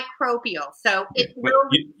antimicrobial. So it But will,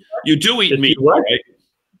 you do eat If meat, you what? right?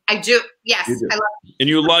 I do. Yes, You do. I And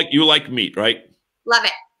you like meat, right? love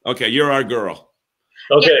it. Okay, you're our girl.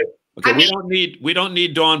 Okay, Okay, I we don't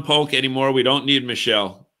need Dawn Polk anymore. We don't need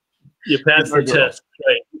Michelle. you passed the test,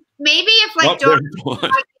 right? Maybe if like Oh, Dawn there's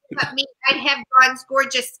Dawn. cut meat, I'd have Dawn's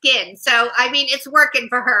gorgeous skin. So, I mean, it's working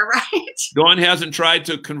for her, right? Dawn hasn't tried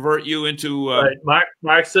to convert you into Right.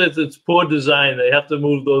 Mark says it's poor design. They have to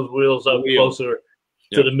move those wheels up closer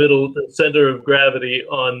to the middle, the center of gravity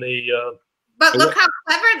on the. But look how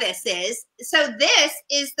clever this is. So this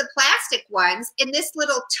is the plastic ones, and this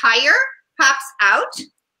little tire pops out.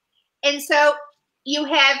 And so you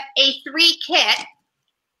have a 3 kit.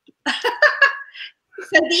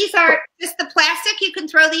 So these are just the plastic. You can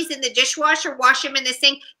throw these in the dishwasher, wash them in the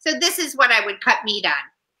sink. So this is what I would cut meat on.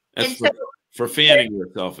 that's And for fanning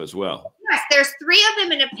yourself as well. yes, there's 3 of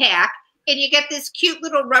them in a pack, and you get this cute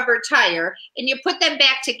little rubber tire, and you put them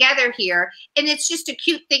back together here, and it's just a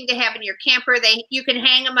cute thing to have in your camper. You can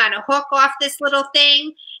hang them on a hook off this little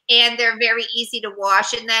thing, and they're very easy to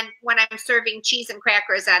wash. And then when I'm serving cheese and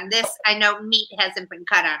crackers on this, I know meat hasn't been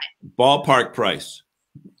cut on it. Ballpark price.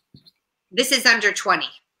 This is under 20.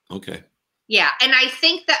 Okay. Yeah, and I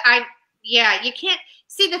think that you can't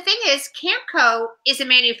see. The thing is, Camco is a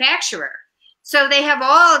manufacturer, so they have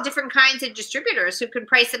all different kinds of distributors who can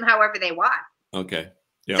price them however they want. Okay.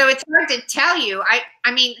 Yeah. So it's hard to tell you.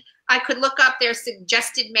 I mean, I could look up their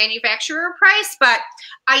suggested manufacturer price, but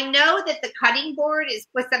I know that the cutting board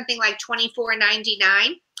was something like $24.99.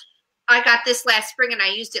 I got this last spring and I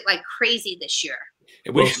used it like crazy this year.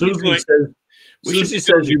 Well, Susie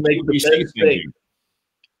says you make the best steak.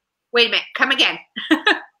 Wait a minute, come again.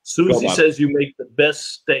 Susie says you make the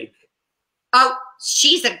best steak. Oh,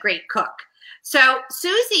 she's a great cook. So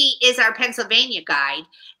Susie is our Pennsylvania guide,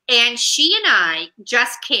 and she and I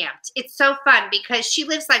just camped. It's so fun because she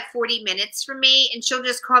lives like 40 minutes from me, and she'll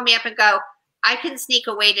just call me up and go, I can sneak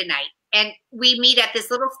away tonight. And we meet at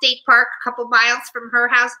this little state park a couple miles from her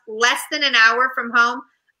house, less than an hour from home,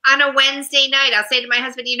 on a Wednesday night. I'll say to my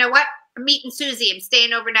husband, you know what? I'm meeting Susie. I'm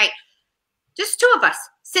staying overnight. Just 2 of us.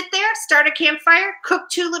 Sit there, start a campfire, cook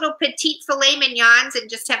 2 little petite filet mignons, and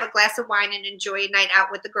just have a glass of wine and enjoy a night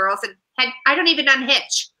out with the girls. And I don't even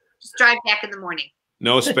unhitch. Just drive back in the morning.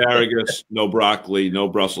 No asparagus, no broccoli, no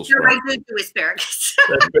Brussels No, sprouts. I do asparagus.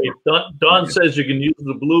 That's great. Dawn says you can use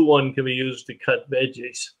the blue one can be used to cut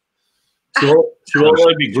veggies. She won't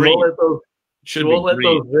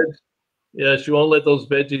let those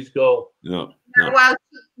veggies go. No. Well,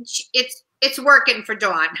 it's working for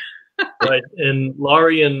Dawn. Right, and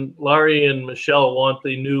Laurie and Michelle want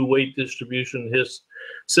the new weight distribution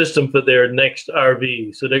system for their next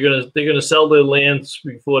RV. So they're gonna sell their lands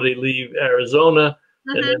before they leave Arizona,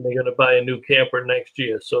 and then they're gonna buy a new camper next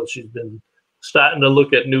year. So she's been starting to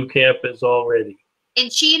look at new campers already.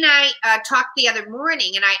 And she and I talked the other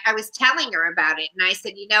morning, and I was telling her about it, and I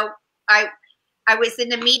said, you know, I was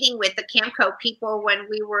in a meeting with the Camco people when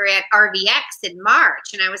we were at RVX in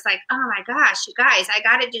March, and I was like, oh my gosh, you guys, I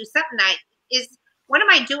got to do something. What am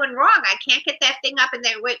I doing wrong? I can't get that thing up, and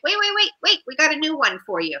they wait, we got a new one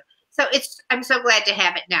for you. So I'm so glad to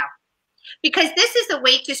have it now, because this is a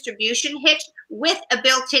weight distribution hitch with a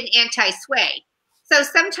built-in anti-sway. So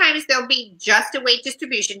sometimes there'll be just a weight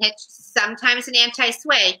distribution hitch, sometimes an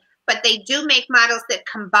anti-sway, but they do make models that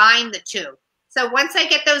combine the 2. So once I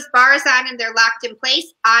get those bars on and they're locked in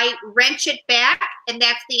place, I wrench it back, and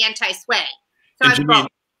that's the anti-sway. So I'm both.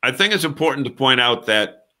 I think it's important to point out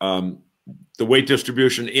that the weight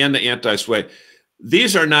distribution and the anti-sway,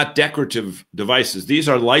 these are not decorative devices. These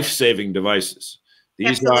are life-saving devices.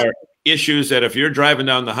 These Absolutely. are issues that if you're driving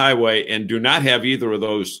down the highway and do not have either of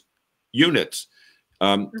those units,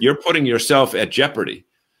 you're putting yourself at jeopardy.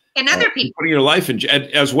 And other people. Putting your life in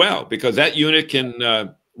as well, because that unit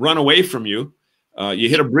can run away from you. You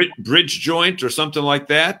hit a bridge joint or something like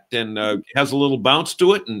that, and has a little bounce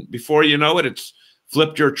to it, and before you know it, it's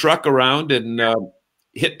flipped your truck around and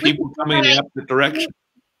hit people coming in the opposite direction.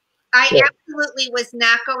 I absolutely was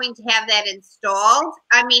not going to have that installed.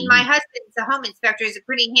 I mean, my husband's a home inspector. He's a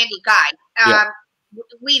pretty handy guy.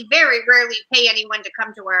 We very rarely pay anyone to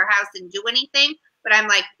come to our house and do anything, but I'm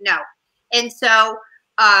like, no. And so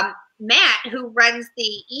Matt, who runs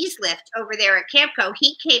the ease lift over there at Campco,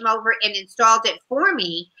 he came over and installed it for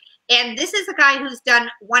me. And this is a guy who's done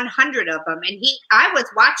 100 of them. And I was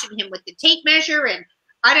watching him with the tape measure, and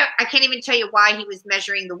I can't even tell you why he was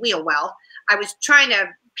measuring the wheel well. I was trying to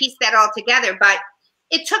piece that all together, but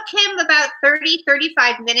it took him about 30,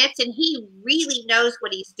 35 minutes, and he really knows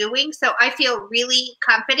what he's doing. So I feel really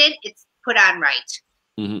confident it's put on right.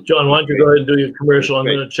 John, why don't you go ahead and do your commercial? I'm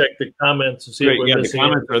going to check the comments and see if we're missing. The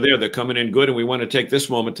comments are there. They're coming in good, and we want to take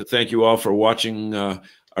this moment to thank you all for watching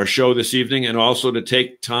our show this evening, and also to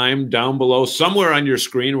take time down below somewhere on your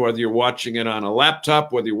screen, whether you're watching it on a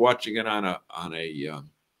laptop, whether you're watching it on a on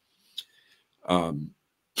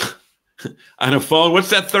a phone.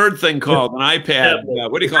 What's that third thing called? An iPad.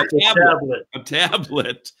 What do you call it? A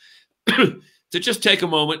tablet. To just take a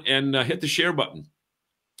moment and hit the share button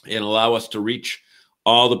and allow us to reach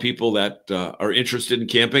all the people that are interested in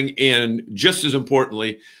camping, and just as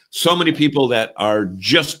importantly, so many people that are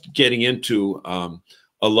just getting into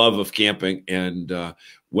a love of camping. And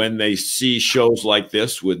when they see shows like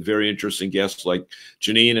this with very interesting guests like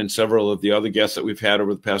Janine and several of the other guests that we've had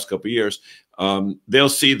over the past couple of years, they'll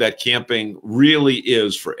see that camping really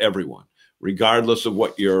is for everyone, regardless of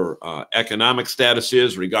what your economic status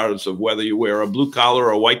is, regardless of whether you wear a blue collar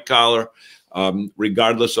or a white collar,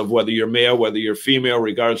 regardless of whether you're male, whether you're female,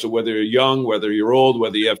 regardless of whether you're young, whether you're old,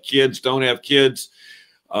 whether you have kids, don't have kids.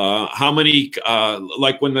 How many,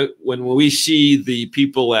 like when we see the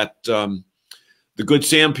people at the Good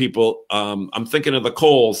Sam people, I'm thinking of the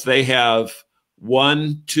Coles. They have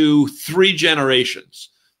 1, 2, 3 generations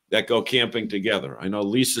that go camping together. I know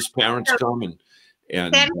Lisa's parents come,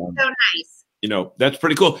 and that's so nice. You know, that's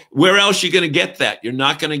pretty cool. Where else are you going to get that? You're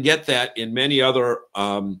not going to get that in many other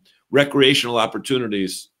recreational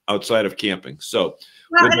opportunities outside of camping. So,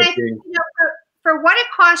 well, and I think, you know, for what it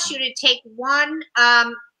costs you to take one,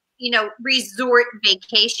 you know, resort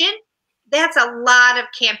vacation, that's a lot of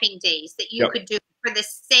camping days that you could do for the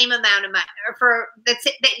same amount of money, or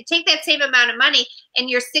take that same amount of money, and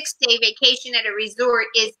your 6-day vacation at a resort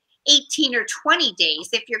is 18 or 20 days.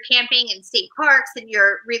 If you're camping in state parks and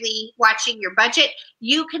you're really watching your budget,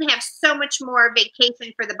 you can have so much more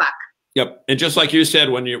vacation for the buck. Yep, and just like you said,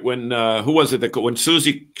 when who was it that when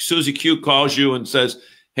Susie Q calls you and says,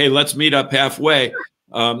 "Hey, let's meet up halfway."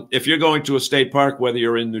 If you're going to a state park, whether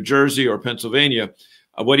you're in New Jersey or Pennsylvania,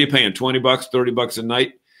 what are you paying? $20, $30 a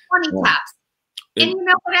night? 20 tops. And you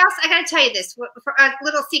know what else? I got to tell you this, for a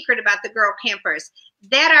little secret about the girl campers.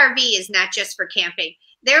 That RV is not just for camping.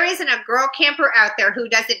 There isn't a girl camper out there who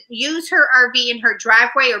doesn't use her RV in her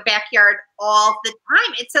driveway or backyard all the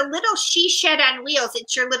time. It's a little she shed on wheels.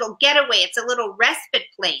 It's your little getaway. It's a little respite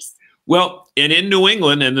place. Well, and in New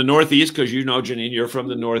England and the Northeast, because you know, Janine, you're from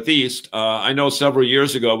the Northeast. I know several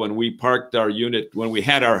years ago when we parked our unit, when we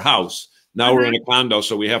had our house, now we're in a condo,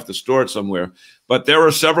 so we have to store it somewhere. But there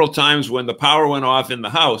were several times when the power went off in the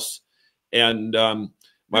house, and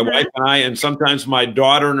my wife and I, and sometimes my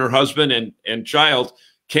daughter and her husband and child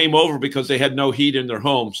came over because they had no heat in their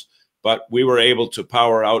homes. But we were able to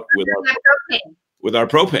power out with our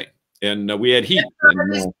propane, and we had heat.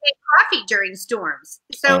 And, coffee during storms.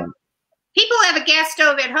 So people have a gas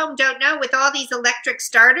stove at home don't know, with all these electric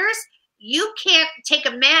starters, you can't take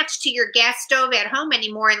a match to your gas stove at home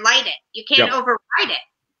anymore and light it. You can't override it.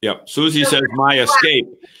 Yep. Susie says my escape.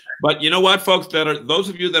 But you know what, folks, those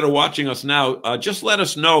of you that are watching us now, just let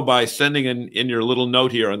us know by sending in your little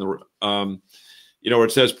note here on the you know, where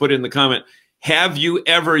it says, put in the comment, have you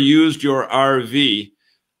ever used your RV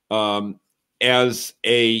as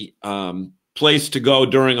a place to go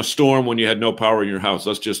during a storm when you had no power in your house?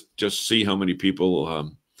 Let's just see how many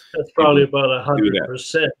people. That's probably about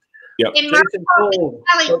 100%. Yep. And Mark was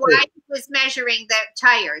telling why he was measuring the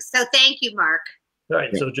tires. So thank you, Mark. All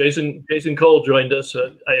right. So Jason Cole joined us.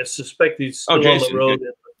 I suspect he's still on the road.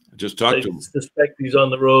 Just talked to him. I suspect he's on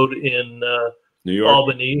the road in New York.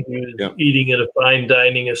 Albany. He was eating at a fine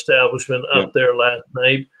dining establishment up there last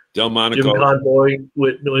night. Delmonico. Jim Conboy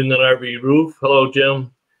with New England RV Roof. Hello,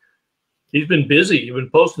 Jim. He's been busy. He's been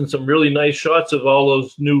posting some really nice shots of all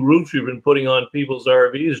those new roofs you've been putting on people's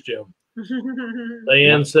RVs, Jim.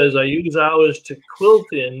 Diane says, I use ours to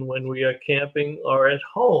quilt in when we are camping or at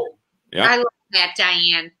home. Yeah. I love that,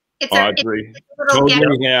 Diane. It's Audrey.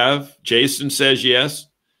 Totally have. Jason says yes.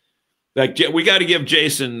 Like, we got to give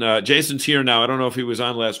Jason, Jason's here now. I don't know if he was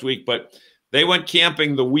on last week, but they went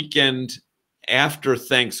camping the weekend after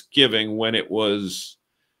Thanksgiving when it was,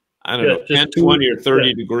 I don't know, 10, 20 or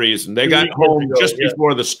 30 degrees. And they got home just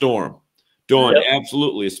before the storm. Dawn,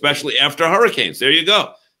 absolutely, especially after hurricanes. There you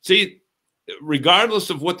go. See, regardless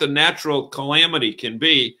of what the natural calamity can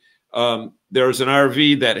be, there's an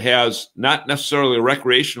RV that has not necessarily a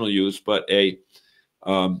recreational use, but a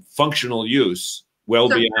functional use well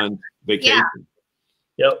beyond vacation.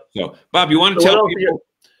 Yep. So, Bob, you want to tell people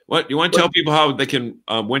what you want to tell people how they can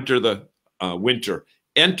enter the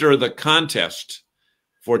contest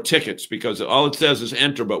for tickets, because all it says is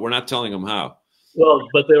enter, but we're not telling them how. Well,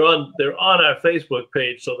 but they're on our Facebook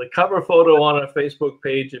page. So the cover photo on our Facebook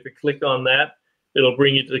page, if you click on that, it'll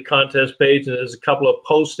bring you to the contest page. And there's a couple of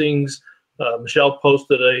postings. Michelle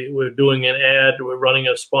posted we're doing an ad. We're running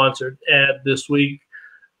a sponsored ad this week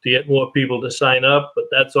to get more people to sign up, but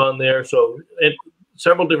that's on there. So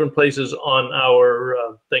several different places on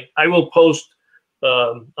our thing. I will post,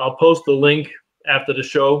 I'll post the link after the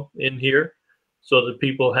show in here so that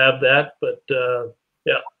people have that. But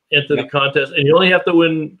enter the contest. And you only have to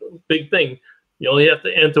win, big thing, you only have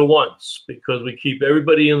to enter once, because we keep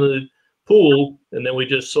everybody in the pool and then we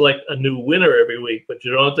just select a new winner every week. But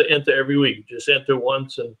you don't have to enter every week. Just enter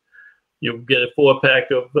once and you'll get a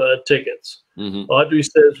 4-pack of tickets. Audrey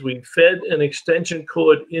says, we fed an extension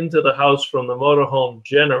cord into the house from the motorhome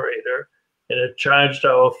generator, and it charged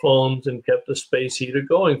our phones and kept the space heater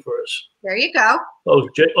going for us. There you go.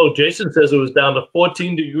 Jason says it was down to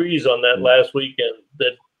 14 degrees on that last weekend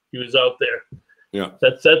that he was out there. Yeah,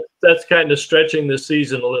 that's kind of stretching the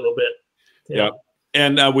season a little bit. Yeah.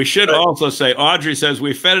 And we should also say, Audrey says,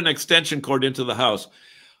 we fed an extension cord into the house.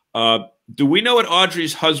 Do we know what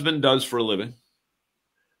Audrey's husband does for a living?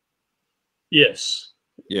 Yes,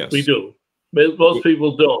 we do. Most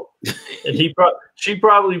people don't. And she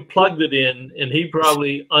probably plugged it in, and he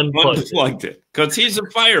probably unplugged it because he's a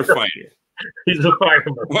firefighter. He's a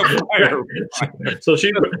fireman. So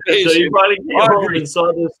he probably came home and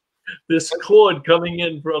saw this cord coming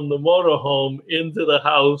in from the motorhome into the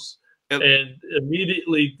house and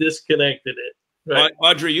immediately disconnected it. Right.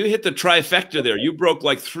 Audrey, you hit the trifecta there. You broke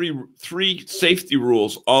like three safety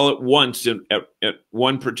rules all at once at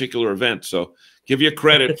one particular event. So give you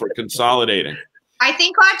credit for consolidating. I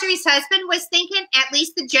think Audrey's husband was thinking at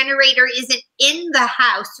least the generator isn't in the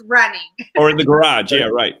house running. Or in the garage. Yeah,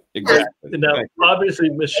 right. Exactly. Now, obviously,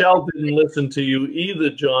 Michelle didn't listen to you either,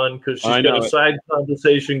 John, because she's got a side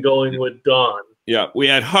conversation going with Dawn. Yeah, we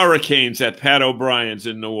had hurricanes at Pat O'Brien's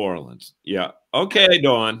in New Orleans. Yeah. Okay,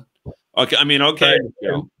 Dawn. Okay, I mean, okay.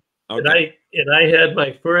 Okay. And I had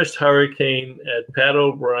my first hurricane at Pat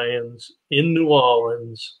O'Brien's in New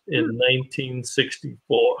Orleans in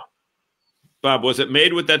 1964. Bob, was it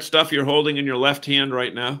made with that stuff you're holding in your left hand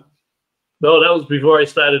right now? No, that was before I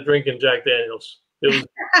started drinking Jack Daniels. It was,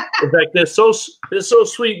 in fact, they're so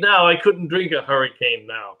sweet now. I couldn't drink a hurricane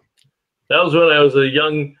now. That was when I was a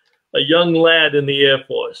young lad in the Air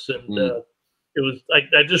Force, and it was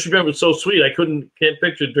I just remember it's so sweet. I can't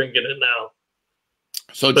picture drinking it now.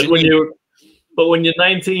 So, but when you're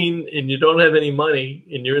 19 and you don't have any money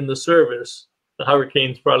and you're in the service, the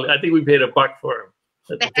hurricane's probably. I think we paid $1 for him.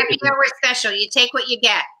 The happy hour special. You take what you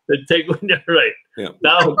get. Right. Yeah.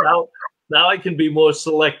 Now I can be more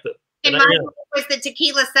selective. And mine was the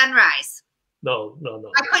tequila sunrise. No.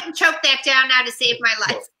 I couldn't choke that down now to save my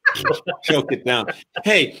life. Choke it down.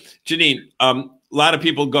 Hey, Janine, a lot of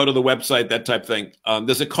people go to the website, that type of thing.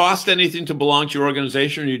 Does it cost anything to belong to your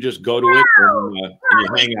organization, or you just go to it and you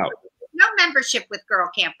hang out? No membership with Girl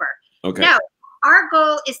Camper. Okay. No. Our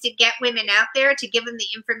goal is to get women out there, to give them the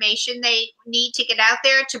information they need to get out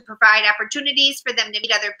there, to provide opportunities for them to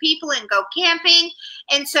meet other people and go camping.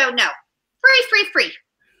 And so, no, free.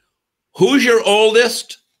 Who's your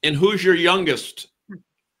oldest and who's your youngest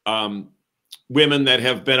women that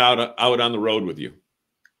have been out on the road with you?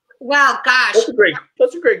 Well, gosh.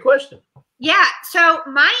 That's a great question. Yeah. So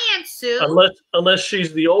my Aunt Sue. Unless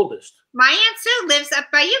she's the oldest. My Aunt Sue lives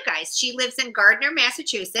up by you guys. She lives in Gardner,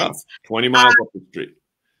 Massachusetts. 20 miles up the street.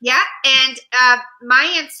 Yeah, and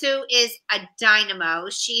my Aunt Sue is a dynamo.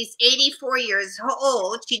 She's 84 years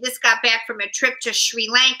old. She just got back from a trip to Sri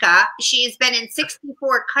Lanka. She has been in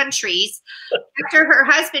 64 countries. After her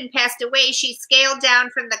husband passed away, she scaled down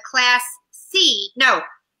from the Class C. No,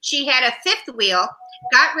 she had a fifth wheel,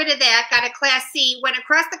 got rid of that, got a Class C, went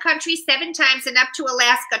across the country 7 times and up to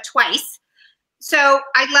Alaska twice. So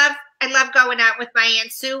I love going out with my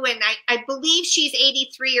Aunt Sue, and I believe she's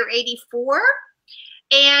 83 or 84.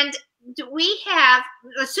 And we have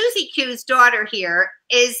Susie Q's daughter here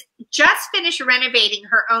is just finished renovating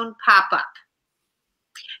her own pop-up.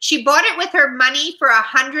 She bought it with her money for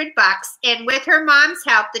 $100, and with her mom's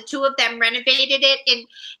help, the two of them renovated it.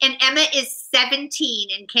 And Emma is 17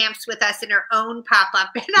 and camps with us in her own pop-up,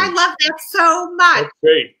 and I love that so much. That's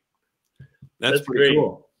great. That's pretty great.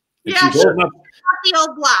 cool. And yeah, she's old enough, the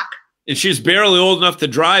old block. and she's barely old enough to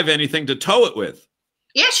drive anything to tow it with.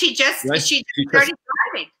 Yeah, she just Right? started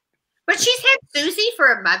driving. But she's had Susie for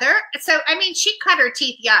a mother. So, I mean, she cut her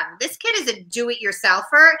teeth young. This kid is a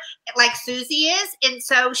do-it-yourselfer like Susie is. And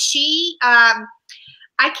so she, I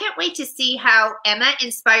can't wait to see how Emma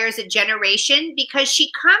inspires a generation, because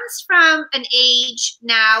she comes from an age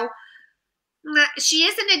now. She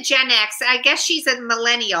isn't a Gen X. I guess she's a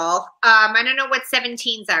millennial. I don't know what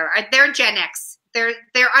 17s are. They're Gen X. They're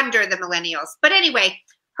under the millennials. But anyway,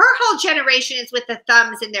 her whole generation is with the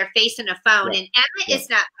thumbs in their face and a phone, and Emma is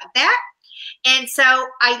not like that. And so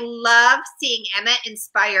I love seeing Emma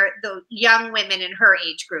inspire the young women in her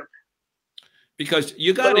age group. Because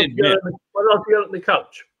you got to admit. What else do you got on the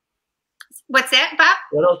couch? What's that, Bob?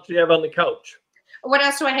 What else do you have on the couch? What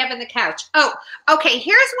else do I have on the couch? Oh, okay.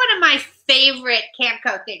 Here's one of my favorite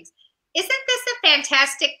Camco things. Isn't this a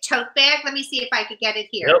fantastic tote bag? Let me see if I could get it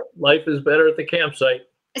here. Yep, life is better at the campsite.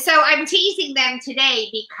 So I'm teasing them today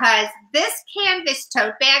because this canvas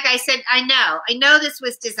tote bag, I said, I know this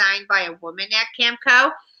was designed by a woman at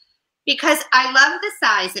Camco, because I love the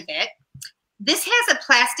size of it. This has a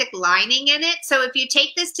plastic lining in it. So if you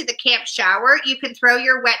take this to the camp shower, you can throw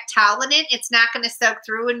your wet towel in it. It's not going to soak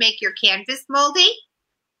through and make your canvas moldy.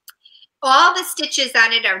 All the stitches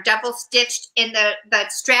on it are double stitched, and the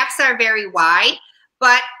straps are very wide,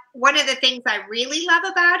 but one of the things I really love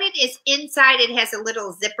about it is inside it has a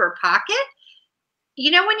little zipper pocket.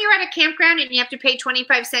 You know when you're at a campground and you have to pay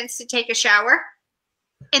 25 cents to take a shower?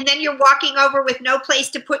 And then you're walking over with no place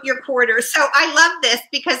to put your quarters. So I love this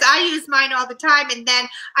because I use mine all the time, and then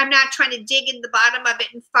I'm not trying to dig in the bottom of it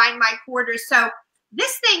and find my quarters. So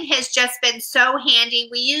this thing has just been so handy.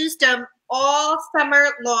 We used them all summer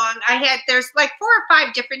long. There's like 4 or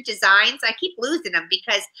 5 different designs. I keep losing them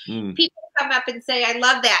because people come up and say, I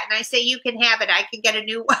love that. And I say, you can have it. I can get a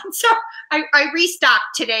new one. So I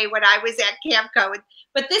restocked today when I was at Camco.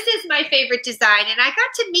 But this is my favorite design. And I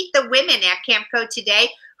got to meet the women at Camco today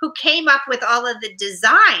who came up with all of the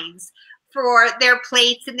designs for their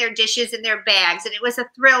plates and their dishes and their bags. And it was a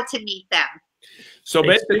thrill to meet them. So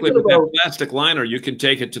basically, with that plastic liner, you can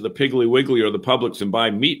take it to the Piggly Wiggly or the Publix and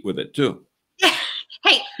buy meat with it too.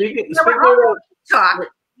 Hey, speaking talk.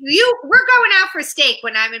 We're going out for steak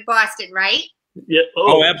when I'm in Boston, right? Yeah.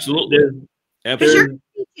 Oh, absolutely. Absolutely.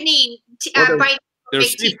 Janine,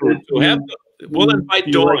 there's seafood. We'll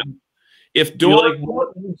invite Dawn. If Dawn,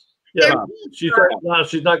 yeah, she's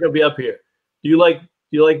not going to be up here. Do you like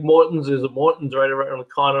Morton's? Is it Morton's right around the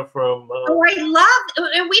corner from? Oh, I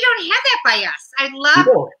love, and we don't have that by us. I love.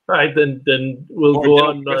 All right, then we'll go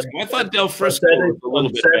on. I thought Del Frisco was a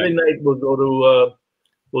little bit. Saturday night we'll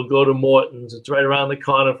go to Morton's. It's right around the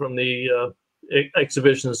corner from the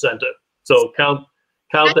exhibition center. So count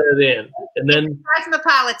that in, and then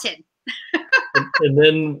Cosmopolitan. and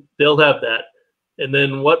then they'll have that, and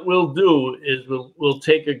then what we'll do is we'll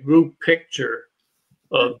take a group picture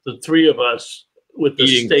of the 3 of us with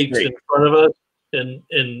the steaks in front of us, and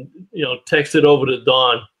text it over to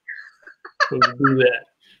Dawn. We'll do that.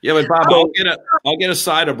 Yeah, but Bob, I'll get a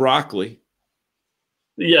side of broccoli.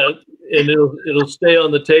 Yeah, and it'll stay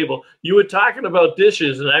on the table. You were talking about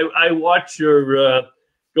dishes, and I watched your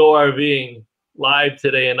Go RVing live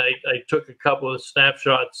today, and I took a couple of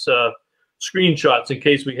snapshots, screenshots in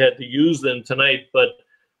case we had to use them tonight. But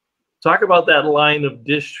talk about that line of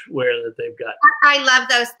dishware that they've got. I love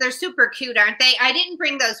those. They're super cute, aren't they? I didn't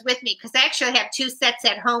bring those with me because I actually have 2 sets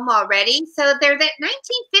at home already. So they're that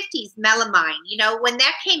 1950s melamine, when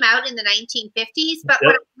that came out in the 1950s. But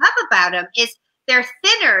what I love about them is they're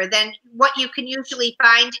thinner than what you can usually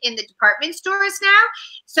find in the department stores now.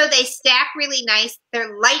 So they stack really nice.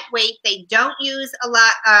 They're lightweight. They don't use a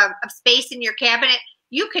lot of space in your cabinet.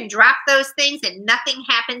 You can drop those things and nothing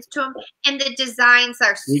happens to them. And the designs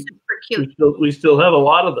are super cute. We still have a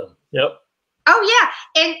lot of them. Yep. Oh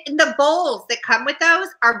yeah, and the bowls that come with those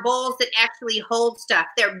are bowls that actually hold stuff.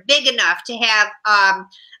 They're big enough to have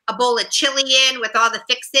a bowl of chili in with all the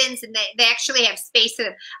fixins, and they actually have space in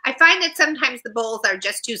them. I find that sometimes the bowls are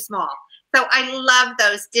just too small. So I love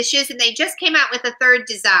those dishes, and they just came out with a third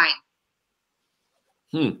design.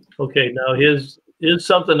 Okay, now here's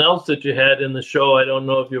something else that you had in the show. I don't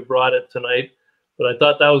know if you brought it tonight, but I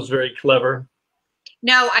thought that was very clever.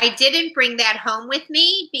 No, I didn't bring that home with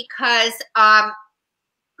me because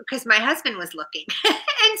my husband was looking.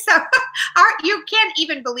 And so you can't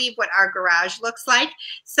even believe what our garage looks like.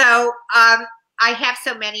 So I have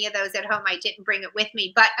so many of those at home, I didn't bring it with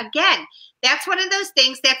me. But again, that's one of those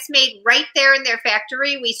things that's made right there in their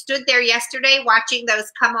factory. We stood there yesterday watching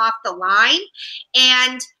those come off the line,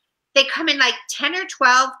 and they come in like 10 or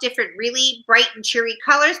 12 different really bright and cheery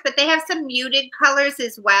colors, but they have some muted colors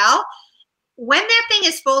as well. When that thing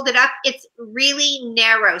is folded up, it's really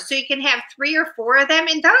narrow, so you can have 3 or 4 of them,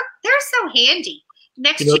 and they're so handy.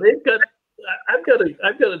 Next, they've got. I've got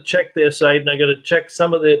to check their site, and I got to check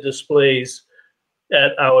some of their displays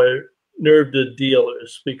at our NERVed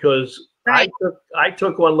dealers, because right. I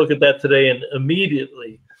took one look at that today and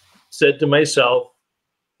immediately said to myself,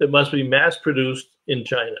 it must be mass produced in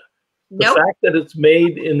China. The fact that it's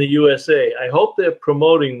made in the USA, I hope they're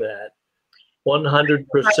promoting that 100%,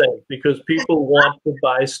 because people want to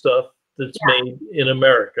buy stuff that's made in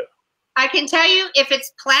America. I can tell you, if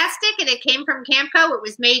it's plastic and it came from Camco, it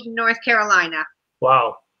was made in North Carolina.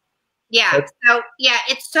 Wow. Yeah. So yeah,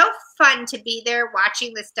 it's so fun to be there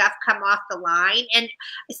watching the stuff come off the line, and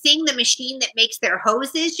seeing the machine that makes their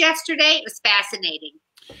hoses yesterday. It was fascinating.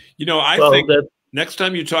 I think that next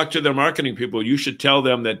time you talk to their marketing people, you should tell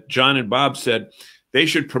them that John and Bob said they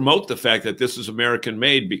should promote the fact that this is American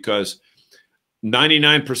made, because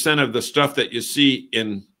 99% of the stuff that you see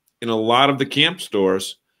in a lot of the camp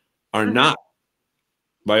stores are not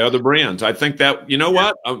by other brands. I think that,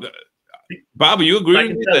 what? Bob, you agree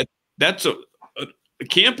with me that that's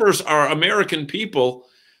campers are American people,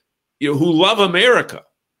 who love America.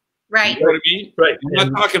 Right. You know what I mean? Right. I'm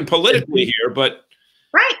not talking politically here, but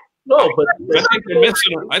right. No, but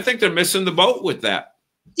I think they're missing the boat with that.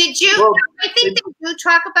 Did you? Well, I think they do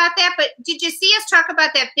talk about that, but did you see us talk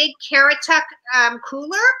about that big Karatuck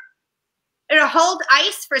cooler? It'll hold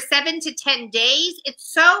ice for 7 to 10 days.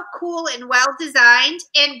 It's so cool and well designed,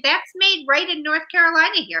 and that's made right in North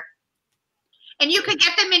Carolina here. And you could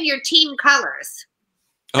get them in your team colors.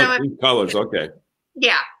 So team colors, okay.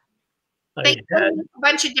 Yeah. They have a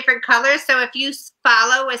bunch of different colors. So if you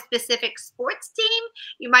follow a specific sports team,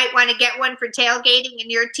 you might want to get one for tailgating in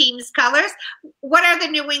your team's colors. What are the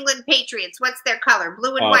New England Patriots? What's their color?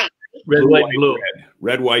 Blue and white. Right? Red, white, blue.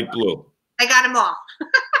 Red, white, blue. I got them all.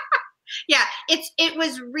 Yeah, it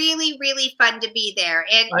was really, really fun to be there.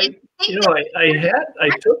 And I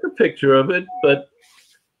took a picture of it, but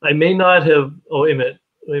I may not have. Oh, wait a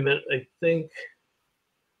minute. I think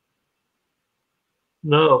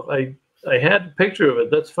no, I had a picture of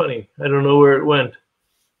it. That's funny. I don't know where it went.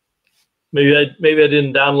 Maybe I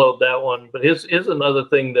didn't download that one. But here's another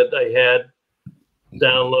thing that I had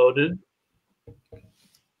downloaded.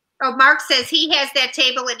 Oh, Mark says he has that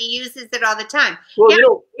table and he uses it all the time. Well, I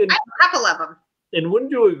have a couple of them. And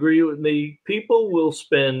wouldn't you agree with me? People will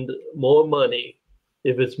spend more money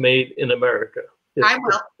if it's made in America. I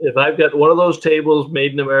will. If I've got one of those tables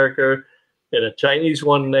made in America and a Chinese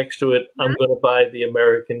one next to it, I'm going to buy the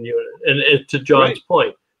American unit. And to John's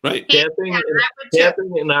point, camping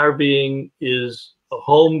and RVing is a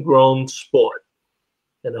homegrown sport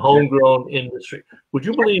and a homegrown industry. Would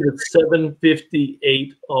you believe it's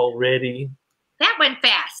 7:58 already? That went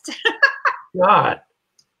fast. God.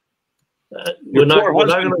 Your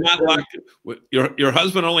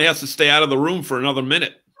husband only has to stay out of the room for another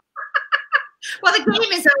minute. Well, the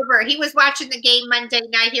game is over. He was watching the game Monday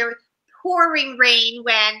night here, pouring rain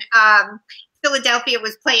when Philadelphia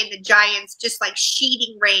was playing the Giants, just like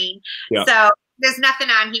sheeting rain. Yeah. So there's nothing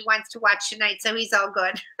on he wants to watch tonight, so he's all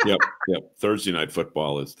good. Yep. Thursday night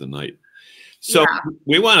football is the night. So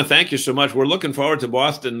we want to thank you so much. We're looking forward to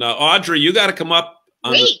Boston. Audrey, you got to come up.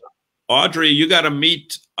 Audrey, you got to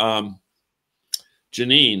meet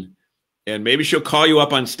Janine, and maybe she'll call you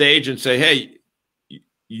up on stage and say, hey,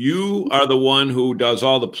 you are the one who does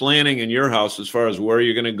all the planning in your house as far as where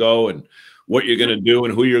you're going to go and what you're going to do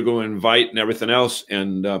and who you're going to invite and everything else.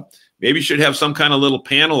 And maybe you should have some kind of little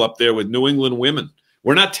panel up there with New England women.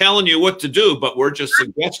 We're not telling you what to do, but we're just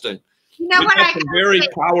suggesting. You know what? Some very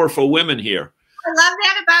powerful women here. I love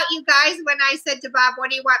that about you guys. When I said to Bob,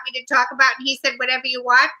 what do you want me to talk about? And he said, whatever you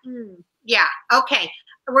want. Yeah. Okay.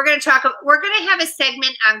 We're going to have a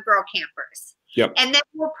segment on girl campers. Yep. And then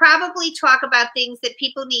we'll probably talk about things that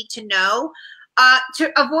people need to know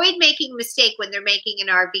to avoid making a mistake when they're making an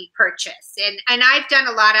RV purchase. And I've done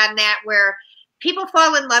a lot on that where people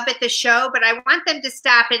fall in love at the show, but I want them to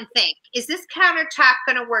stop and think, is this countertop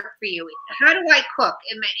going to work for you? How do I cook?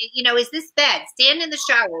 Is this bed? Stand in the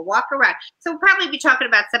shower, walk around. So we'll probably be talking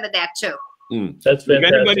about some of that too. That's fantastic.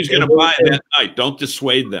 If anybody's going to buy it that night, don't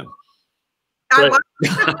dissuade them. Right.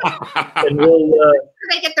 And we'll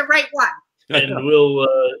they get the right one. And we'll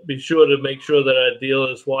be sure to make sure that our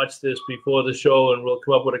dealers watch this before the show, and we'll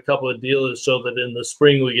come up with a couple of dealers so that in the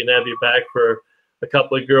spring we can have you back for a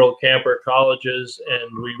couple of girl camper colleges.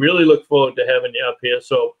 And we really look forward to having you up here.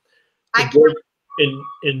 So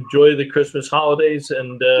enjoy the Christmas holidays,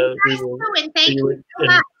 and we will. And thank you so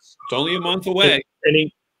much. It's only a month away.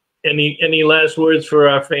 Any last words for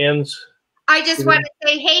our fans? I just want to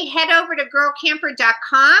say, hey, head over to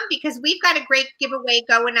girlcamper.com because we've got a great giveaway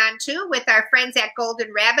going on too with our friends at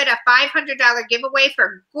Golden Rabbit, a $500 giveaway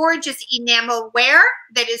for gorgeous enamel wear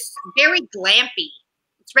that is very glampy.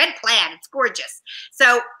 It's red plaid. It's gorgeous.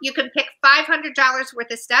 So you can pick $500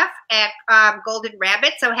 worth of stuff at Golden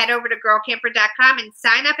Rabbit. So head over to girlcamper.com and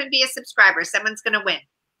sign up and be a subscriber. Someone's going to win.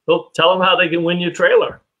 Well, tell them how they can win your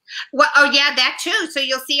trailer. Well, oh yeah, that too. So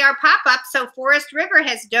you'll see our pop-up. So Forest River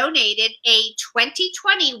has donated a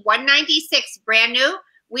 2020 196 brand new.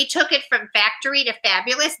 We took it from factory to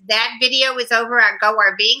fabulous. That video is over on Go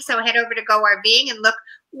RVing. So head over to Go RVing and look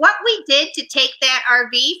what we did to take that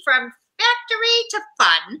RV from factory to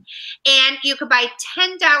fun. And you could buy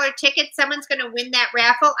 $10 tickets. Someone's going to win that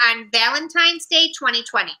raffle on Valentine's Day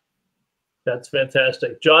 2020. That's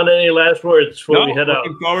fantastic. John, any last words before we head out?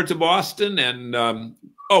 Looking forward to Boston. And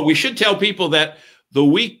we should tell people that the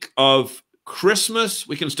week of Christmas,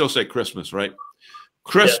 we can still say Christmas, right?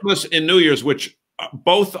 Christmas and New Year's, which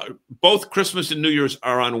both Christmas and New Year's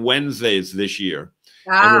are on Wednesdays this year.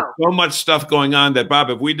 Wow. And there's so much stuff going on that, Bob,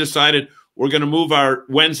 if we decided we're going to move our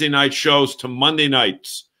Wednesday night shows to Monday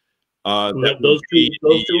nights. Those 2 weeks,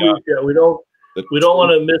 we don't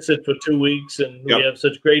want to miss it for 2 weeks, and we have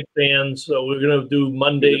such great fans. So we're going to do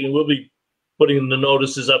Monday, and we'll be putting the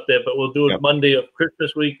notices up there, but we'll do it Monday of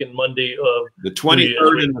Christmas week and Monday of the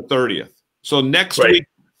 23rd and the 30th. So next week,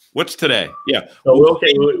 what's today? Yeah. So we're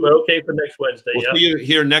okay. We're okay for next Wednesday. We'll see you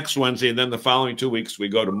here next Wednesday, and then the following 2 weeks we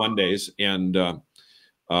go to Mondays and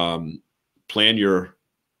plan your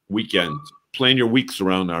weekend, plan your weeks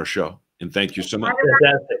around our show. And thank you so much.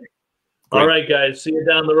 Fantastic. All right, guys. See you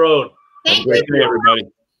down the road. Thank you, everybody.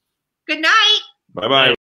 Good night. Bye-bye.